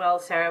that while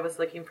Sarah was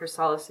looking for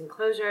solace and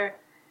closure,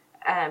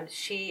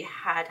 she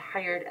had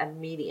hired a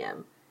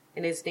medium.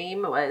 And his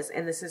name was,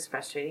 and this is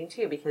frustrating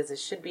too, because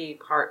this should be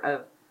part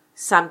of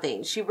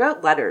something. She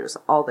wrote letters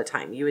all the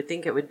time. You would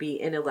think it would be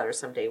in a letter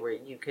someday where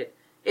you could,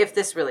 if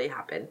this really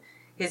happened.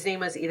 His name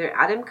was either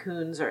Adam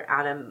Coons or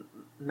Adam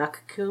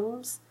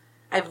McCombs.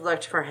 I've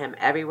looked for him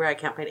everywhere. I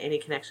can't find any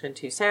connection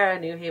to Sarah,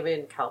 New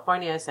Haven,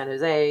 California, San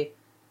Jose,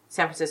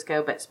 San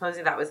Francisco, but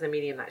supposedly that was the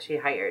medium that she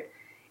hired.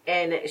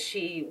 And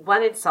she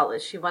wanted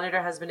solace. She wanted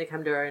her husband to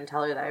come to her and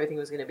tell her that everything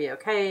was going to be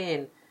okay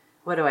and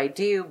what do I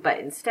do? But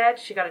instead,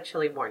 she got a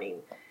chilly warning.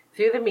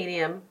 Through the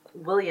medium,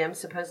 William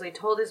supposedly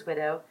told his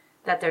widow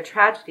that their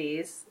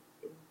tragedies,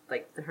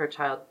 like her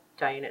child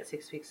dying at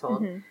 6 weeks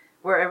old,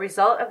 were a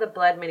result of the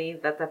blood money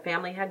that the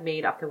family had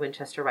made off the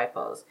Winchester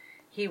rifles.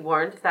 He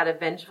warned that a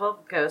vengeful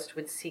ghost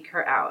would seek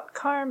her out.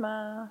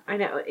 Karma. I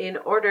know. In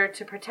order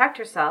to protect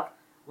herself,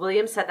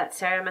 William said that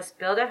Sarah must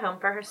build a home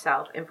for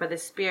herself and for the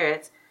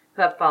spirits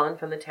who have fallen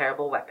from the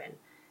terrible weapon.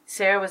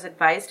 Sarah was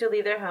advised to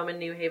leave their home in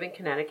New Haven,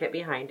 Connecticut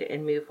behind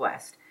and move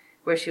west,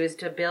 where she was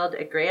to build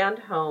a grand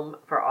home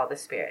for all the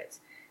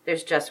spirits.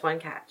 There's just one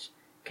catch.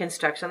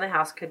 Construction on the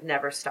house could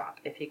never stop.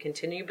 If you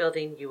continue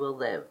building, you will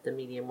live, the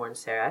medium warned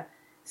Sarah.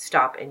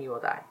 Stop and you will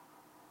die.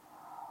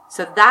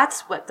 So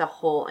that's what the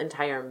whole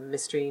entire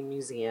Mystery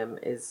Museum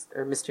is,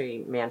 or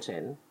Mystery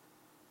Mansion,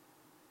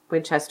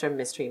 Winchester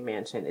Mystery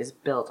Mansion is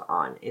built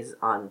on, is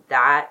on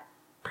that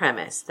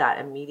premise that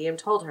a medium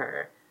told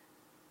her,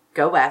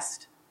 go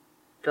west,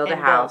 build a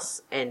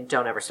house, and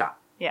don't ever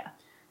stop. Yeah.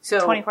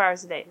 So 24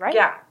 hours a day, right?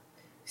 Yeah.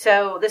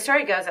 So the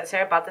story goes that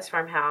Sarah bought this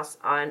farmhouse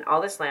on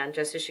all this land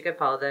just so she could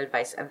follow the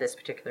advice of this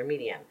particular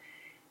medium.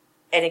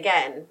 And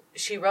again,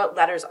 she wrote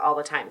letters all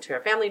the time to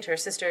her family, to her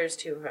sisters,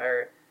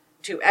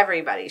 to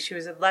everybody. She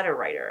was a letter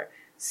writer.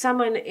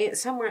 Somewhere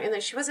in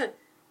there, she wasn't,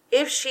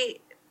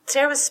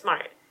 Sarah was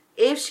smart.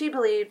 If she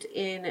believed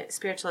in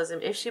spiritualism,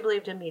 if she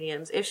believed in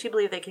mediums, if she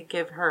believed they could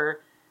give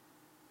her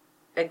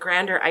a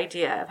grander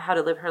idea of how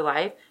to live her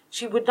life,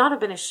 she would not have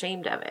been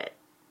ashamed of it.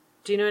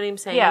 Do you know what I'm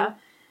saying? Yeah.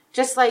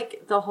 Just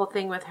like the whole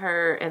thing with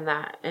her and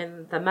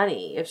the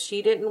money. If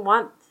she didn't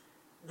want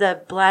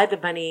the blood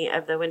money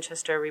of the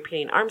Winchester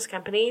Repeating Arms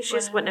Company, she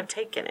just wouldn't have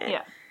taken it.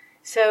 Yeah.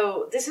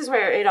 So this is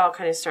where it all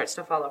kind of starts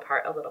to fall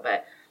apart a little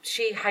bit.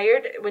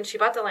 When she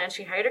bought the land,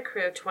 she hired a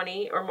crew of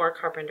 20 or more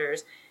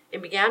carpenters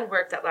and began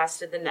work that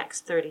lasted the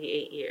next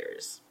 38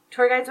 years.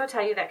 Tour guides will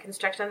tell you that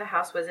construction of the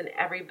house was an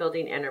every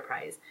building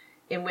enterprise,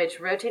 in which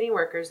rotating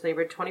workers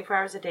labored 24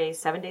 hours a day,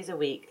 7 days a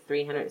week,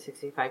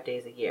 365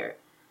 days a year,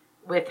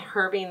 with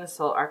her being the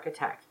sole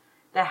architect.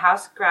 The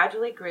house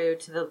gradually grew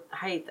to the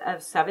height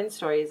of 7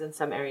 stories in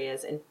some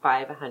areas and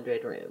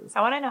 500 rooms.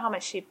 I want to know how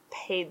much she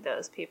paid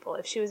those people.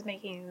 If she was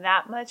making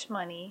that much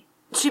money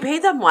She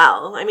paid them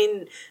well. I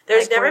mean,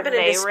 there's Like, never were been a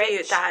they dispute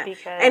rich that,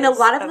 because and a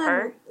lot of of them,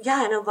 her?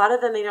 and a lot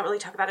of them they don't really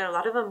talk about it. A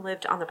lot of them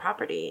lived on the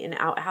property in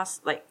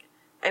outhouse, like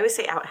I always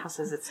say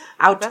outhouses. It's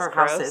outdoor That's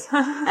houses.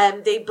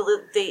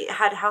 gross. They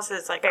had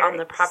houses like on the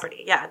Barracks.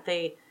 property. Yeah,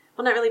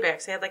 not really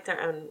barracks. They had like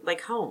their own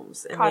like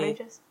homes and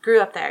Cottages. they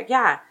grew up there.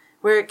 Yeah,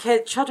 where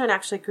children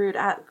actually grew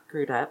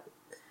up.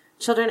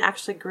 Children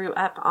actually grew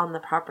up on the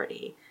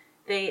property.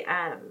 They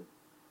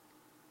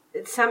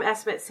some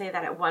estimates say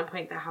that at one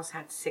point the house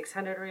had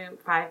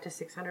 5 to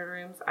 600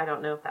 rooms. I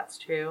don't know if that's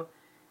true.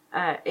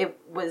 It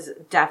was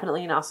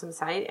definitely an awesome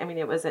site. I mean,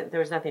 there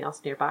was nothing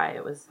else nearby.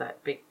 It was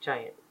that big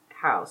giant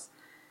house.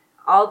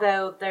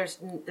 Although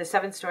the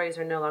 7 stories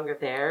are no longer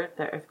there.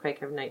 The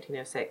earthquake of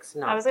 1906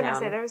 knocked down. I was going to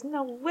say, there was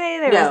no way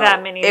there was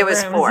that many it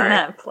was rooms 4. in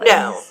that place.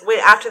 No,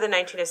 after the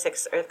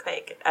 1906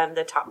 earthquake,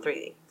 the top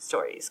 3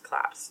 stories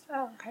collapsed.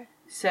 Oh, okay.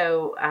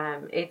 So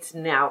it's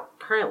now,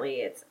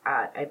 currently, it's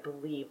at, I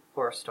believe,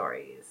 4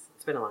 stories.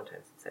 It's been a long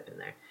time since I've been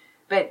there.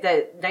 But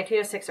the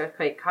 1906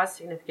 earthquake caused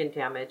significant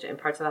damage, and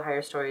parts of the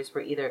higher stories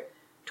were either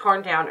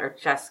torn down or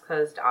just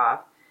closed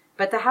off.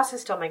 But the house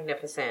is still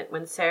magnificent.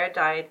 When Sarah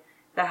died,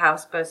 the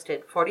house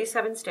boasted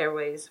 47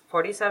 stairways,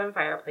 47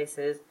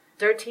 fireplaces,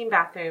 13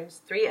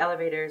 bathrooms, 3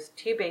 elevators,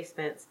 2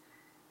 basements,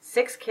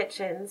 6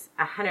 kitchens,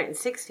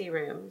 160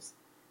 rooms,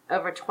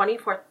 over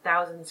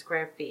 24,000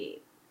 square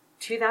feet,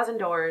 2,000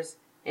 doors,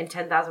 and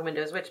 10,000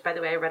 windows, which, by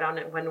the way, I read on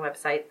one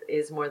website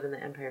is more than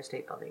the Empire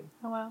State Building.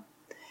 Oh, wow.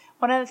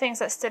 One of the things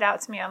that stood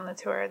out to me on the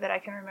tour that I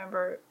can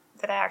remember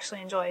that I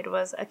actually enjoyed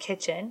was a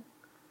kitchen.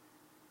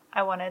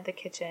 I wanted the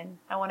kitchen.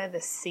 I wanted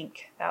the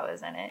sink that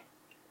was in it.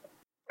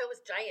 It was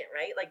giant,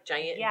 right? Like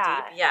giant Yeah.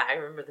 and deep. Yeah, I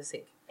remember the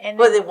sink. And,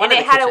 Well, and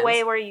it had a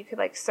way where you could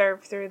like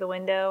serve through the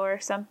window or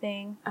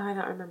something. Oh, I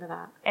don't remember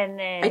that. And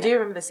then I do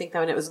remember the sink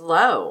though, and it was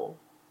low.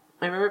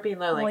 I remember it being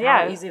low, like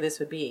how easy this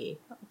would be.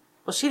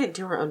 Well, she didn't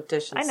do her own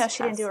dishes. I know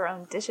she didn't do her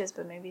own dishes,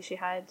 but maybe she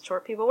had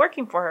short people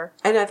working for her.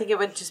 I know. I think it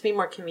would just be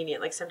more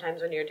convenient. Like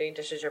sometimes when you're doing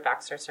dishes, your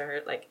back starts to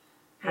hurt. Like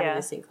having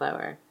the sink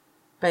lower.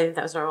 But I think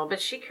that was normal. But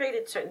she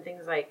created certain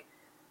things like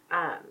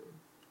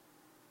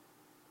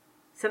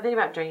something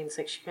about drains.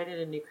 Like she created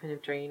a new kind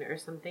of drain or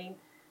something,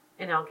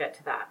 and I'll get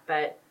to that.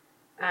 But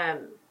I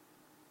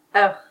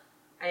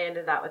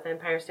ended that with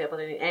Empire State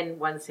Building and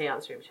 1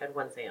 seance room. She had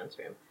 1 seance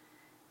room.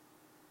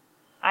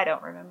 I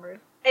don't remember.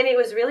 And it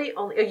was really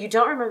only... Oh, you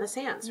don't remember the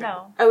seance room?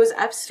 No. Oh, it was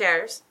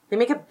upstairs. They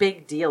make a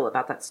big deal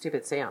about that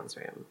stupid seance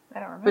room. I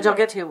don't remember. Which I'll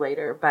get to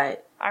later,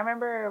 but... I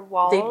remember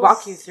walls... They'd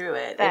walk you through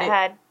it. That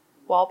had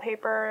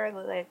wallpaper,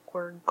 like,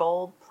 were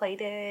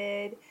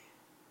gold-plated.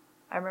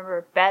 I remember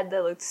a bed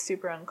that looked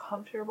super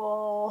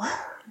uncomfortable.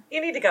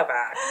 You need to go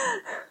back.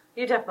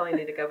 You definitely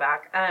need to go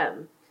back.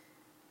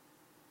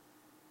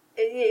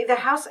 The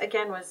house,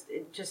 again, was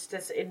just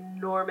this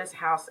enormous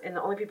house, and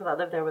the only people that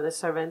lived there were the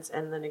servants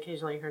and then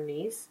occasionally her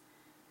niece.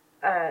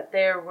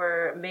 There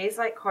were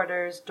maze-like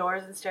corridors,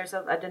 doors and stairs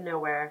that led to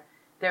nowhere.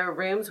 There were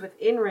rooms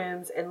within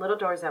rooms and little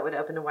doors that would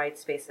open to wide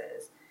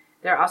spaces.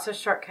 There are also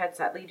shortcuts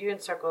that lead you in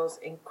circles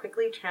and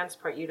quickly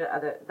transport you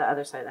to the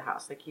other side of the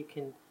house. Like you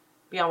can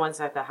be on one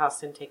side of the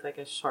house and take like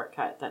a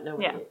shortcut that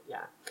nobody...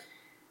 Yeah.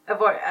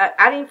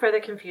 Adding further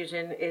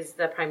confusion is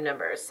the prime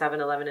numbers, 7,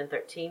 11, and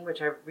 13,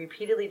 which are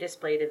repeatedly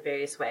displayed in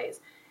various ways.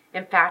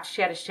 In fact,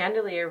 she had a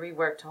chandelier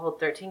reworked to hold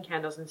 13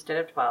 candles instead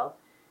of 12.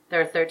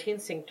 There are 13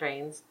 sink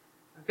drains,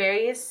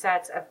 various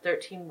sets of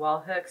 13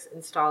 wall hooks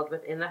installed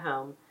within the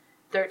home,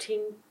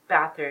 13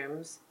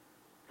 bathrooms.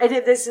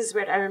 This is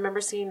weird. I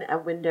remember seeing a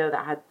window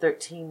that had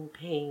 13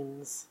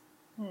 panes.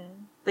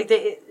 Like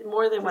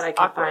more than what I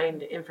could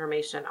find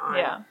information on.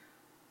 Yeah.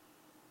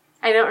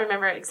 I don't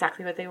remember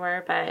exactly what they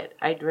were, but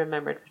I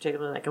remembered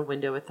particularly like a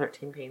window with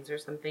 13 panes or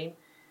something.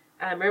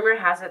 Rumor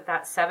has it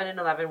that 7 and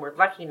 11 were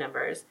lucky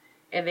numbers,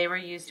 and they were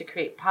used to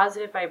create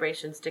positive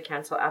vibrations to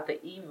cancel out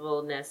the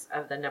evilness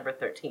of the number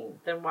 13.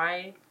 Then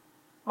why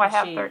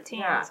have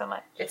 13 so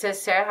much? It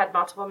says Sarah had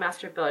multiple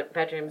master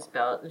bedrooms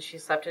built, and she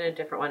slept in a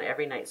different one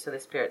every night so the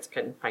spirits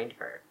couldn't find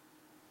her.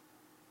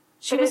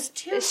 She was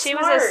too smart. She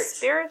was a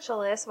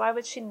spiritualist. Why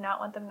would she not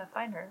want them to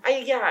find her?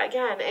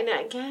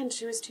 Again,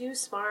 she was too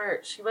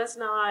smart. She was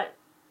not...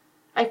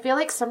 I feel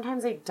like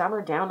sometimes they dumb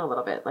her down a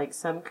little bit. Like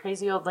some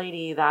crazy old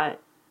lady that...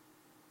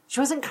 She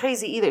wasn't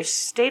crazy either. She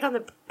stayed on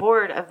the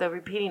board of the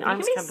Repeating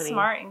Arms Company. You can be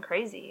smart and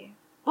crazy.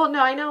 Well, no,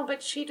 I know,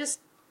 but she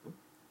just...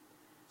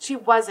 She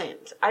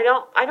wasn't. I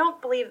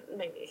don't believe...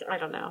 Maybe. I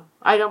don't know.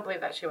 I don't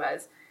believe that she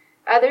was.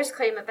 Others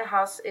claim that the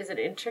house is an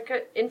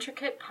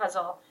intricate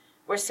puzzle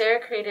where Sarah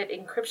created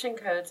encryption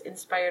codes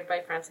inspired by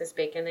Francis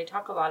Bacon. They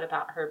talk a lot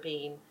about her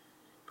being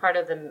part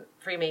of the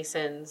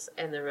Freemasons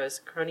and the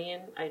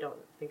Rosicrucian. I don't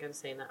think I'm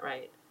saying that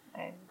right.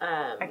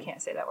 I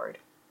can't say that word.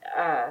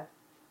 I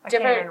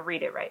can't even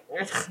read it right.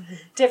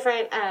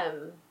 Different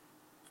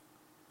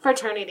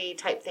fraternity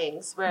type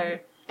things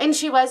where, and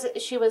she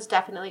was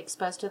definitely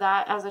exposed to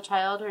that as a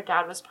child. Her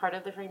dad was part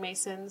of the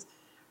Freemasons.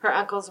 Her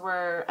uncles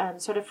were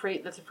sort of free.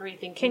 That's a free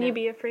thinking. Can you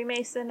be a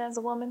Freemason as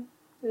a woman?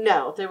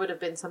 No, there would have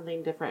been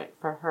something different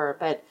for her,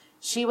 but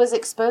she was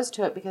exposed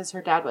to it because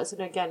her dad was.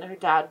 And again, her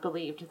dad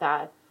believed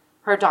that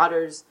her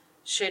daughters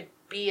should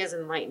be as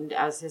enlightened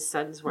as his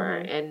sons were.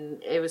 Mm-hmm.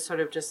 And it was sort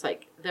of just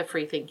like the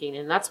free thinking.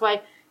 And that's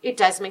why it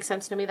does make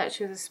sense to me that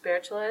she was a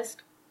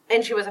spiritualist.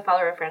 And she was a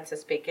follower of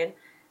Francis Bacon.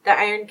 The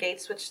iron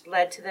gates, which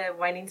led to the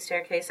winding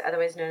staircase,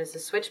 otherwise known as the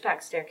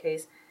switchback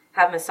staircase,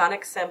 have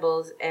Masonic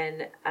symbols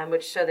and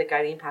which show the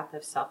guiding path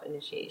of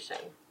self-initiation.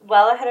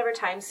 Well ahead of her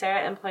time,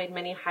 Sarah employed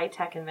many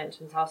high-tech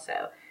inventions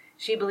also.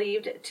 She's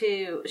believed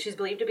to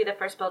be the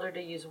first builder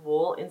to use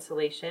wool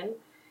insulation.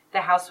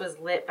 The house was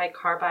lit by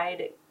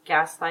carbide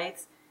gas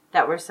lights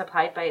that were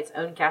supplied by its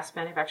own gas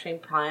manufacturing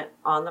plant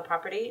on the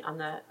property, on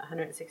the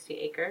 160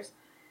 acres.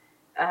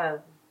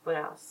 What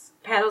else?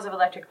 Panels of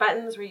electric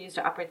buttons were used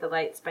to operate the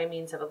lights by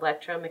means of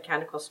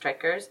electromechanical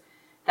strikers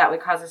that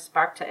would cause a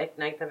spark to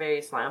ignite the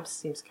various lamps.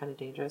 Seems kind of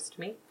dangerous to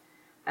me.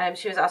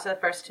 She was also the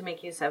first to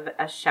make use of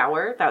a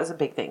shower. That was a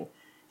big thing.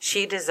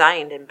 She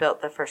designed and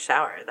built the first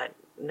shower. That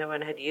no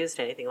one had used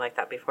anything like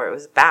that before. It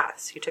was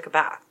baths. You took a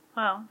bath.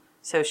 Wow.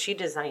 So she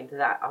designed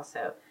that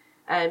also.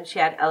 She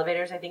had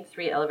elevators, I think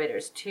 3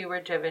 elevators. 2 were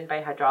driven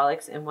by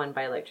hydraulics and 1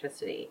 by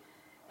electricity.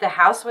 The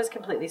house was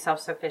completely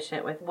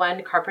self-sufficient with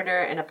 1 carpenter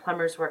and a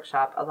plumber's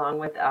workshop, along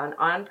with an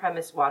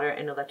on-premise water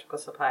and electrical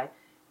supply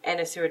and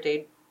a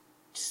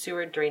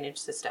sewer drainage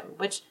system,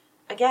 which,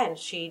 again,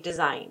 she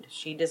designed.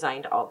 She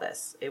designed all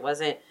this. It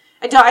wasn't...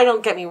 I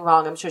don't get me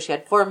wrong. I'm sure she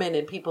had foremen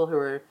and people who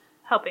were...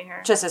 helping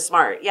her. Just as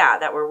smart,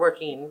 that were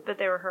working. But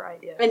they were her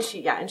idea.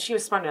 And she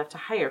was smart enough to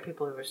hire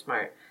people who were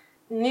smart.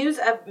 News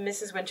of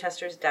Mrs.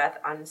 Winchester's death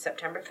on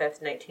September 5th,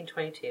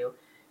 1922.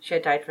 She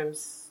had died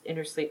in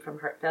her sleep from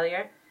heart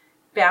failure.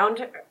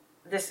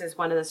 This is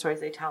one of the stories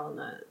they tell on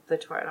the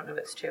tour. I don't know if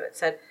it's true. It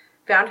said,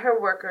 found her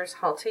workers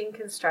halting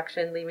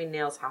construction, leaving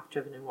nails half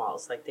driven in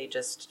walls. Like they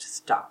just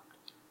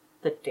stopped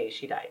the day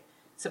she died.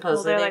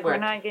 Supposedly they're like, we're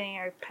not getting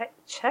our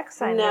check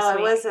signed this No, week.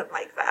 it wasn't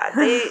like that.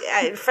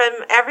 They, from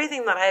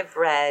everything that I've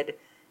read,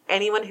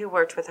 anyone who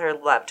worked with her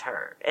loved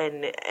her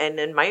and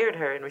admired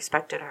her and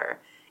respected her.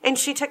 And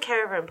she took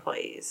care of her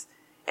employees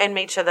and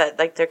made sure that,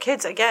 like, their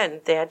kids, again,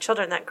 they had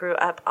children that grew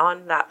up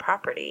on that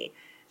property.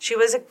 She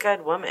was a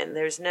good woman.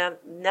 There's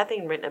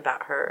nothing written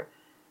about her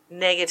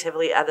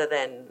negatively other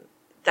than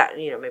that,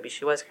 maybe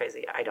she was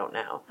crazy. I don't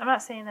know. I'm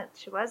not saying that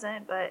she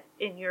wasn't, but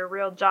in your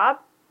real job,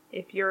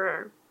 if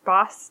your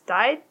boss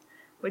died,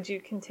 would you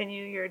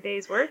continue your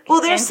day's work?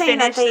 Well, they're saying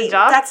that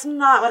that's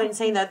not what I'm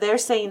saying, though. They're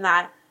saying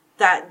that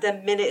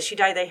the minute she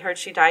died, they heard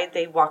she died,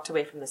 they walked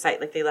away from the site.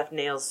 Like, they left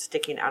nails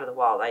sticking out of the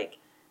wall. Like,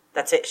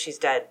 that's it. She's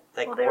dead.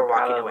 Like, we're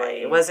walking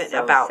away. It wasn't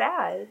so about...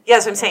 sad. Yeah,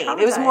 that's what I'm saying.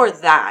 It was more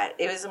that.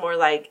 It was more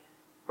like,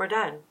 we're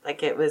done.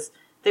 Like, it was...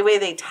 The way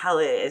they tell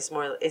it is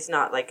more... It's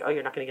not like, oh,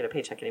 you're not going to get a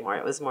paycheck anymore.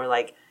 It was more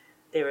like,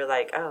 they were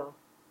like, oh,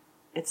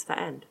 it's the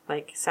end.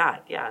 Like,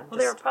 sad. Yeah. Well,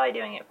 they were probably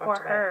doing it for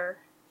her.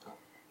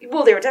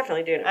 Well, they were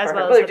definitely doing it as for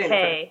well her. As the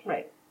pay.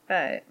 Right.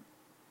 But...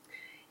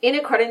 In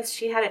accordance,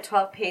 she had a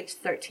 12-page,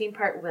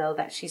 13-part will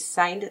that she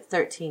signed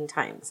 13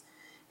 times.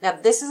 Now,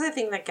 this is the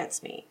thing that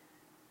gets me.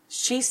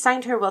 She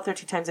signed her will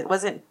 13 times. It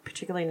wasn't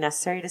particularly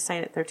necessary to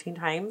sign it 13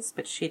 times,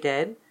 but she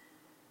did.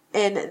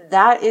 And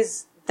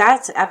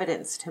that's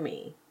evidence to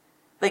me.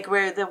 Like,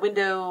 where the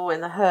window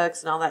and the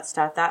hooks and all that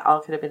stuff, that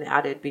all could have been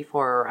added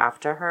before or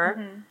after her.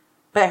 Mm-hmm.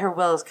 But her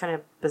will is kind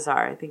of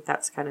bizarre. I think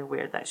that's kind of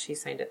weird that she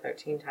signed it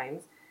 13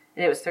 times.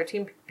 And it was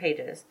 13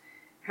 pages.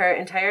 Her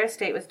entire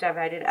estate was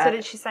divided up. So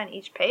did she sign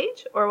each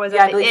page? Or was it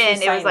at the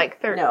end, it was like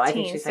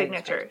 13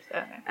 signatures?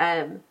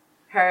 Okay.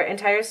 Her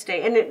entire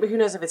estate, and who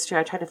knows if it's true.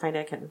 I tried to find it.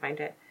 I couldn't find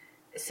it.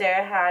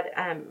 Sarah had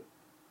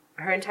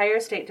her entire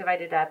estate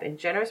divided up in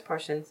generous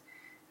portions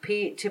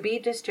to be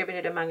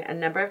distributed among a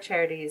number of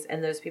charities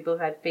and those people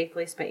who had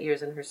faithfully spent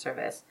years in her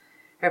service.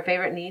 Her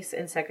favorite niece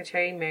and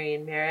secretary,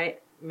 Marion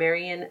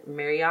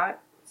Marriott,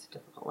 it's a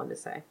difficult one to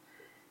say,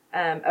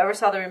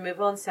 oversaw the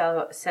removal and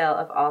sale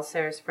of all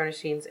Sarah's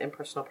furnishings and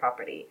personal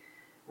property.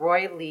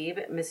 Roy Lieb,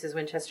 Mrs.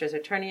 Winchester's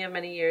attorney of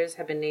many years,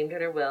 had been named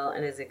in her will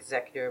and is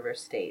executor of her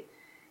estate.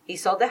 He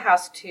sold the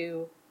house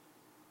to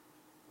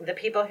the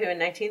people who in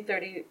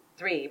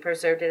 1933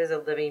 preserved it as a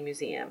living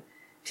museum.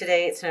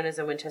 Today it's known as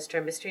the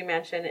Winchester Mystery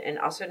Mansion and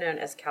also known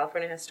as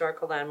California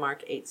Historical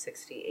Landmark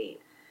 868.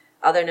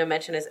 Although no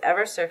mention has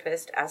ever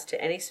surfaced as to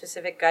any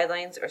specific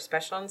guidelines or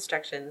special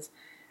instructions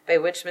by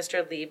which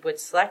Mr. Lieb would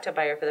select a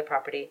buyer for the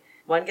property,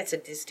 one gets a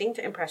distinct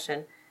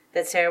impression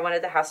that Sarah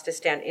wanted the house to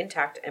stand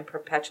intact and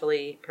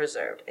perpetually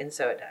preserved, and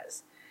so it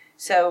does.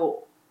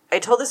 So I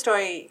told the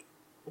story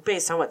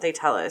based on what they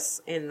tell us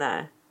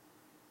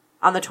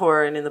on the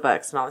tour and in the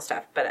books and all this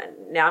stuff, but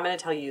now I'm going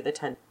to tell you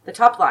the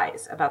top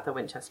lies about the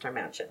Winchester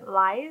Mansion.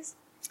 Lies?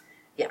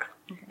 Yeah.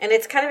 Okay. And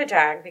it's kind of a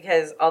drag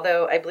because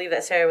although I believe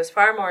that Sarah was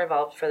far more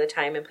involved for the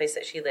time and place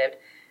that she lived,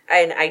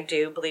 and I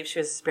do believe she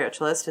was a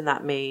spiritualist, and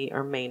that may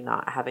or may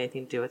not have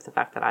anything to do with the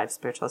fact that I have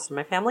spiritualists in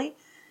my family,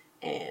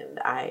 and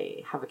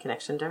I have a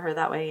connection to her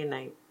that way, and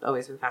I've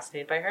always been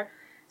fascinated by her.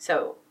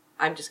 So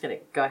I'm just going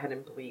to go ahead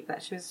and believe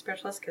that she was a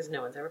spiritualist because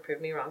no one's ever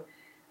proved me wrong.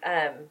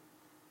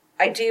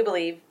 I do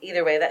believe,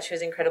 either way, that she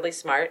was incredibly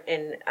smart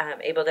and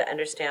able to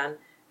understand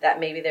that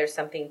maybe there's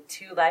something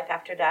to life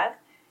after death,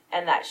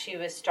 and that she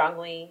was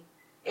strongly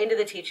into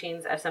the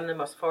teachings of some of the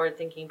most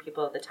forward-thinking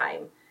people at the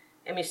time.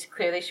 I mean,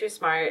 clearly she was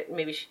smart.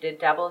 Maybe she did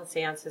dabble in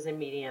seances and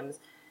mediums,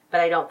 but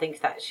I don't think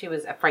that she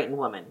was a frightened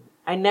woman.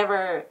 I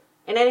never,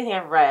 in anything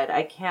I've read,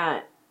 I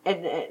can't,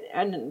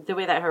 and the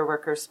way that her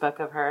workers spoke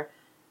of her,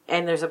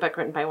 and there's a book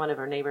written by one of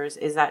her neighbors,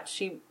 is that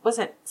she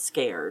wasn't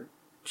scared.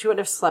 She wouldn't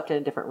have slept in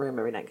a different room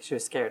every night because she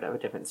was scared of a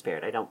different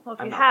spirit. Well,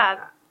 if you had,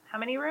 how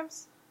many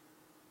rooms?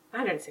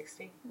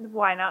 160.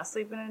 Why not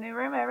sleep in a new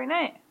room every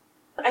night?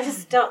 I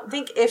just don't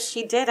think if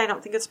she did, I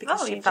don't think it's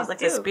because she felt like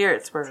the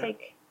spirits were...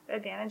 Take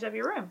advantage of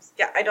your rooms.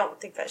 Yeah, I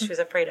don't think that she was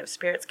afraid of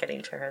spirits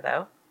getting to her,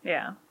 though.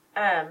 Yeah.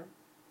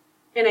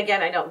 And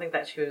again, I don't think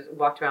that she was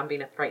walked around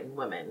being a frightened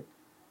woman.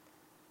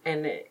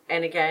 And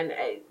again,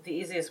 the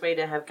easiest way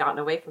to have gotten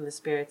away from the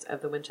spirits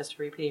of the Winchester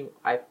Repeating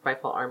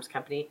Rifle Arms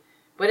Company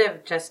would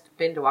have just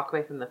been to walk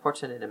away from the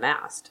fortune and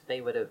amassed.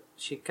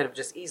 She could have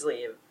just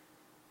easily have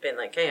been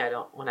like, hey, I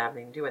don't want to have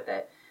anything to do with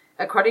it.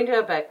 According to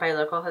a book by a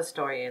local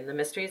historian, the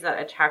mysteries that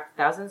attract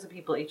thousands of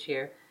people each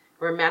year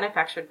were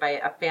manufactured by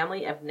a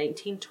family of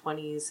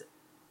 1920s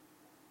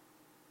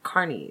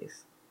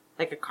carnies,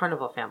 like a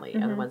carnival family,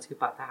 are the ones who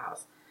bought the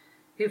house,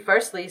 who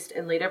first leased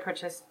and later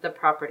purchased the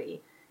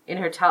property. In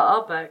her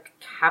tell-all book,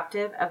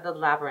 Captive of the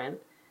Labyrinth,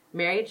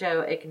 Mary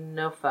Jo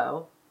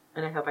Ignofo,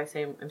 and I hope I'm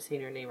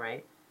saying her name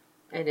right,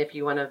 and if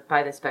you want to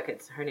buy this book,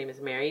 her name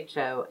is Mary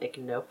Jo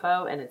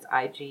Ignofo, and it's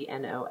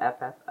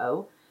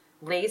Ignoffo,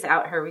 lays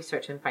out her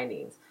research and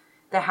findings.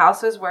 The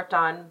house was worked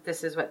on,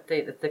 this is what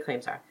the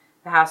claims are,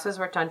 the house was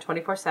worked on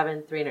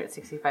 24/7,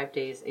 365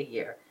 days a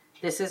year.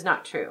 This is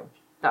not true,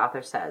 the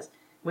author says.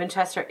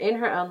 Winchester, in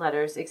her own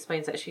letters,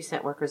 explains that she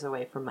sent workers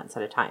away for months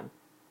at a time.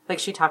 Like,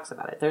 she talks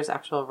about it. There's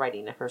actual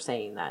writing of her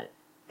saying that.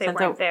 They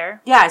weren't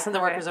there? Yeah, I sent the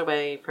workers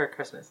away for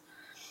Christmas.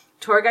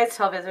 Tour guides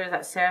tell visitors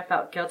that Sarah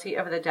felt guilty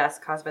over the deaths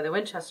caused by the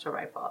Winchester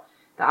rifle.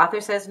 The author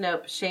says,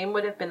 nope, shame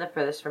would have been the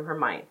furthest from her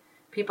mind.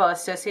 People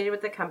associated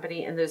with the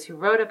company and those who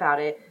wrote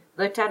about it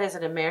looked at it as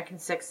an American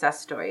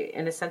success story,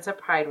 and a sense of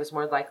pride was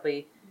more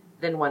likely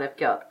than one of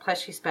guilt. Plus,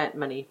 she spent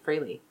money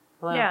freely.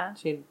 Hello?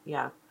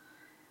 Yeah.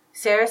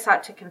 Sarah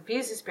sought to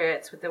confuse the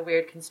spirits with the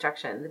weird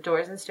construction. The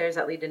doors and stairs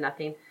that lead to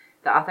nothing,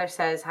 the author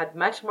says, had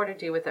much more to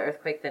do with the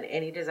earthquake than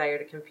any desire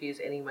to confuse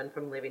anyone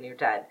from living or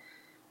dead.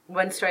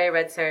 One story I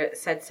read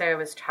said Sarah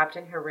was trapped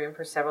in her room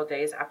for several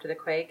days after the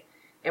quake,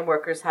 and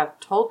workers have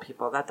told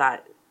people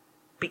that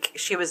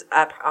she was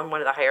up on one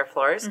of the higher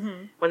floors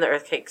when the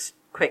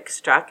earthquake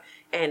struck,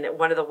 and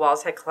one of the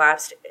walls had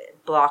collapsed,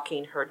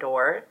 blocking her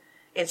door,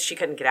 and she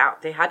couldn't get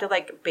out. They had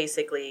to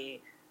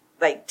basically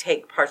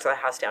take parts of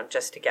the house down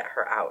just to get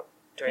her out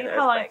during the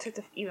earthquake. How long it took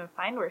to even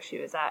find where she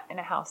was at in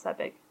a house that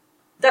big?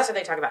 That's what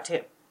they talk about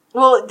too.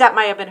 Well, that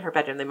might have been her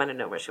bedroom. They might have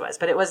known where she was,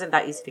 but it wasn't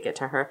that easy to get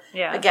to her.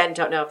 Yeah. Again,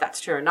 don't know if that's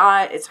true or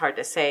not. It's hard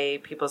to say.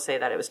 People say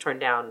that it was torn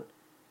down.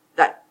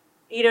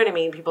 You know what I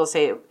mean? People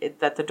say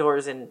that the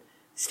doors and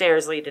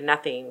stairs lead to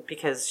nothing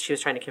because she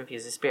was trying to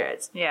confuse the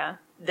spirits. Yeah.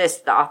 The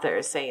author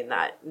is saying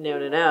that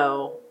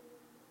no.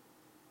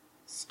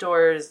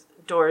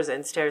 Doors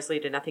and stairs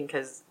lead to nothing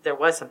because there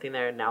was something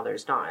there and now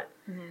there's not.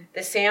 Mm-hmm.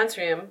 The seance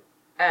room,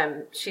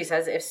 she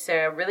says, if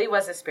Sarah really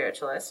was a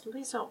spiritualist,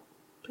 please don't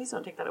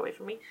take that away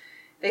from me.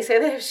 They say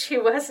that if she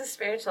was a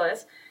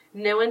spiritualist,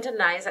 no one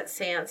denies that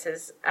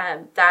seances,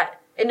 and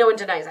no one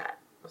denies that.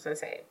 I was going to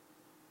say,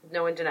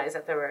 no one denies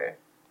that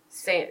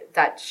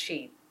that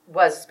she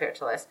was a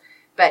spiritualist.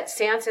 But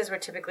seances were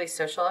typically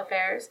social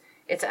affairs.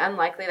 It's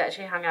unlikely that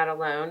she hung out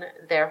alone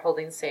there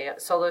holding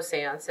solo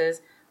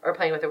seances or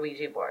playing with a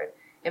Ouija board.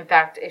 In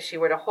fact, if she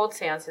were to hold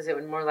seances, it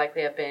would more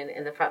likely have been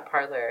in the front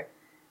parlor.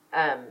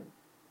 And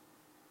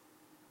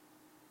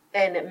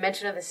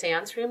mention of the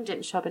seance room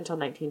didn't show up until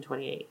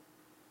 1928.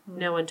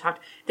 No one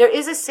talked. There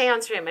is a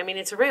seance room. I mean,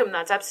 it's a room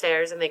that's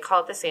upstairs, and they call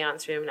it the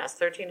seance room, and it has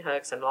 13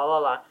 hooks and blah, blah,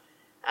 blah.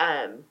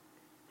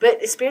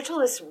 But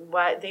spiritualists,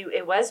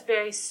 it was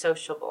very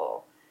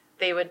sociable.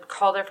 They would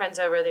call their friends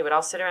over. They would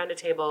all sit around a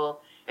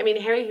table. I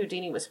mean, Harry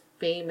Houdini was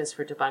famous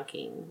for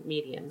debunking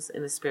mediums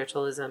in the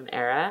spiritualism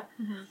era,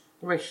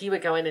 where he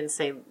would go in and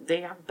say,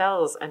 they have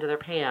bells under their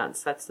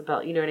pants. That's the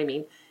bell. You know what I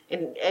mean?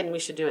 And we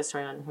should do a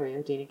story on Harry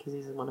Houdini because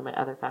he's one of my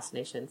other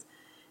fascinations.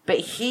 But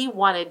he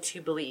wanted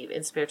to believe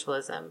in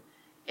spiritualism,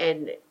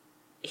 and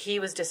he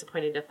was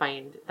disappointed to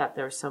find that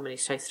there were so many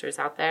shysters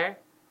out there.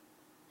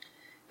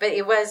 But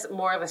it was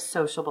more of a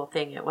sociable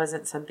thing. It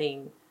wasn't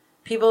something...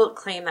 People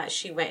claim that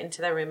she went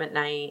into the room at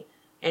night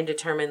and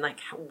determined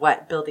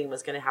what building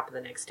was going to happen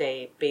the next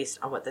day based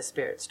on what the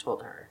spirits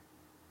told her.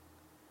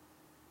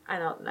 I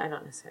don't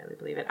necessarily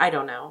believe it. I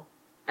don't know.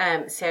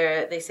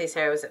 They say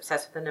Sarah was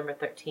obsessed with the number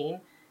 13.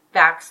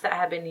 Facts that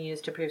have been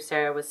used to prove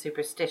Sarah was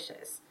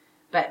superstitious.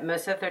 But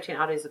most of the 13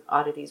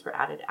 oddities were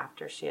added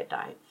after she had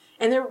died.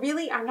 And there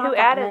really are not Who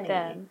that added many.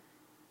 them?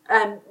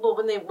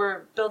 When they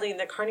were building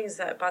the carnies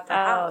that bought the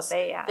house.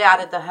 They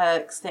added the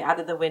hooks. They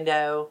added the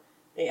window.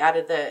 They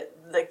added there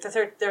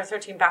are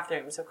 13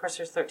 bathrooms. Of course,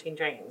 there's 13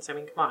 drains. I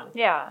mean, come on.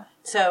 Yeah.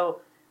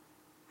 So,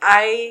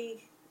 I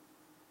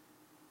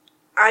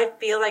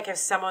feel like if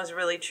someone was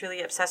really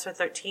truly obsessed with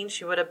 13,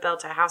 she would have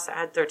built a house that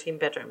had 13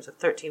 bedrooms with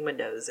 13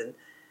 windows and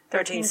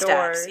 13 steps.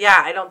 Doors.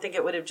 Yeah, I don't think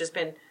it would have just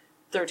been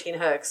 13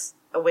 hooks,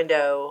 a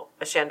window,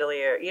 a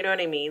chandelier. You know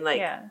what I mean? Like,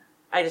 yeah.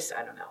 I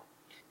don't know.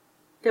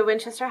 The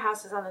Winchester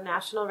House is on the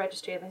National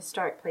Registry of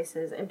Historic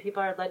Places, and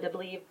people are led to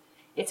believe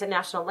it's a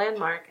national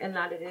landmark and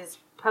that it is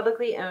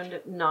publicly owned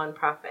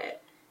nonprofit.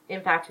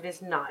 In fact, it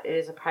is not. It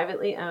is a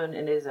privately owned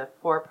and it is a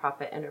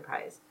for-profit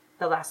enterprise.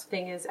 The last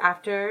thing is,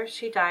 after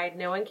she died,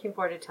 no one came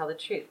forward to tell the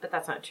truth, but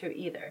that's not true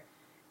either.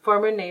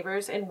 Former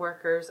neighbors and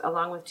workers,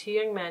 along with 2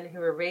 young men who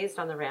were raised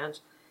on the ranch,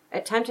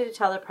 attempted to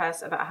tell the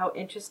press about how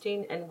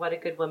interesting and what a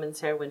good woman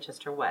Sarah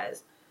Winchester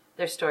was.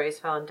 Their stories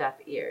fell on deaf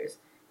ears.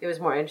 It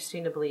was more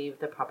interesting to believe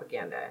the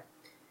propaganda.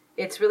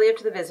 It's really up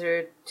to the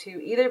visitor to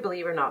either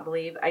believe or not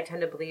believe. I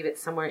tend to believe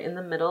it's somewhere in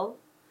the middle.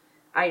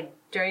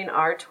 During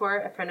our tour,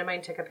 a friend of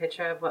mine took a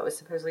picture of what was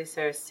supposedly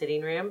Sarah's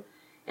sitting room,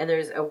 and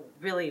there's a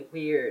really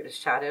weird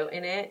shadow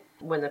in it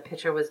when the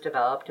picture was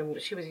developed,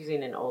 and she was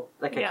using an old,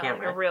 a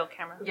camera. Like a real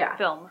camera. Yeah.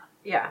 Film.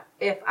 Yeah.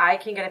 If I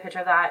can get a picture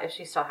of that, if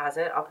she still has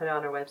it, I'll put it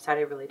on her website.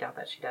 I really doubt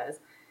that she does.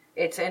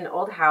 It's an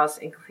old house,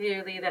 and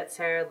clearly that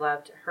Sarah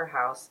loved her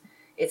house.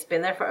 It's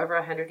been there for over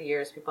 100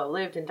 years. People have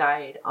lived and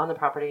died on the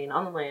property and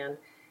on the land.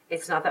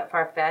 It's not that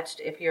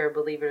far-fetched if you're a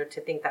believer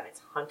to think that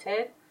it's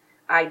haunted.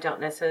 I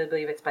don't necessarily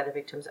believe it's by the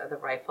victims of the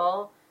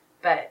rifle,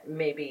 but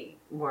maybe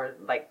more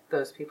like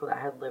those people that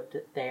had lived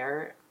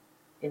there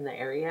in the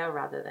area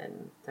rather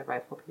than the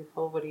rifle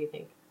people. What do you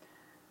think?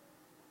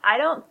 I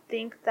don't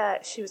think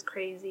that she was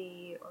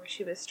crazy or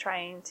she was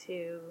trying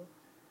to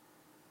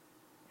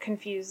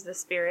confuse the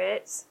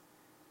spirits.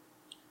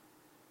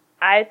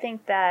 I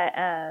think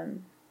that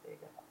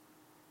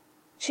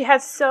she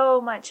had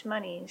so much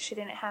money. She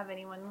didn't have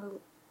anyone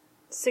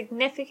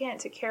significant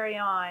to carry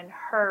on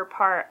her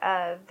part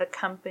of the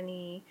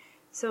company.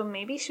 So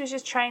maybe she was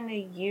just trying to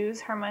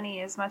use her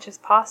money as much as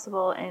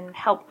possible and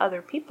help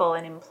other people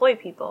and employ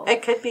people.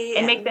 It could be.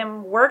 And make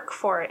them work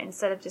for it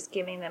instead of just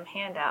giving them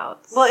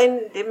handouts. Well,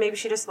 and maybe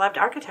she just loved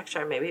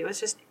architecture. Maybe it was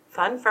just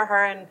fun for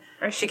her and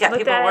or she kept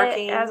people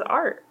working. It as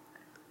art.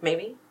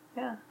 Maybe.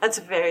 Yeah. That's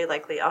very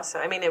likely also.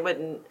 I mean, it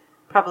wouldn't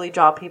probably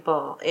draw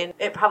people in.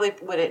 It probably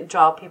wouldn't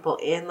draw people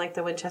in like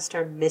the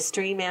Winchester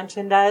Mystery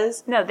Mansion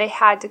does. No, they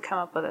had to come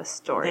up with a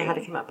story. They had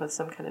to come up with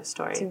some kind of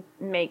story. To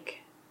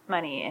make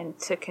money and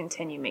to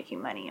continue making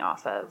money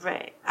off of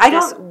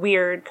this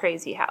weird,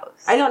 crazy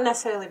house. I don't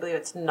necessarily believe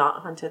it's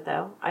not haunted,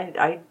 though.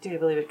 I do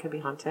believe it could be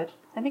haunted.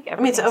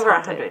 It's over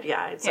haunted. 100.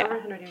 Yeah, it's over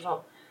 100 years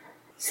old.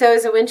 So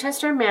is the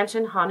Winchester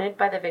Mansion haunted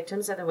by the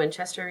victims of the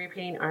Winchester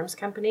Repeating Arms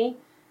Company?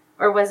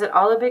 Or was it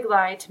all a big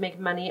lie to make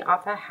money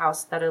off a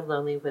house that a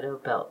lonely widow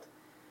built?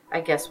 I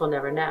guess we'll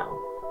never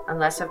know.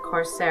 Unless, of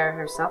course, Sarah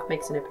herself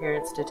makes an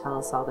appearance to tell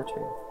us all the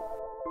truth.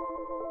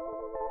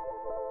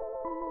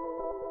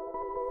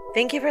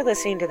 Thank you for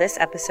listening to this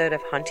episode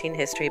of Haunting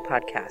History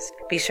Podcast.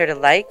 Be sure to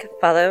like,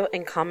 follow,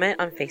 and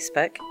comment on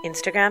Facebook,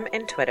 Instagram,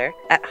 and Twitter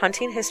at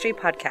Haunting History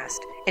Podcast.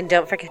 And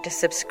don't forget to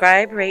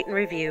subscribe, rate, and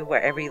review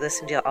wherever you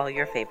listen to all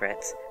your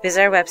favorites.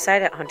 Visit our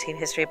website at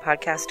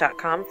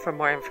hauntinghistorypodcast.com for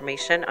more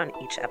information on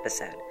each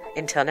episode.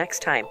 Until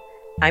next time,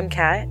 I'm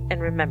Kat,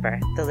 and remember,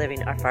 the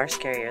living are far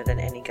scarier than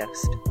any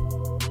ghost.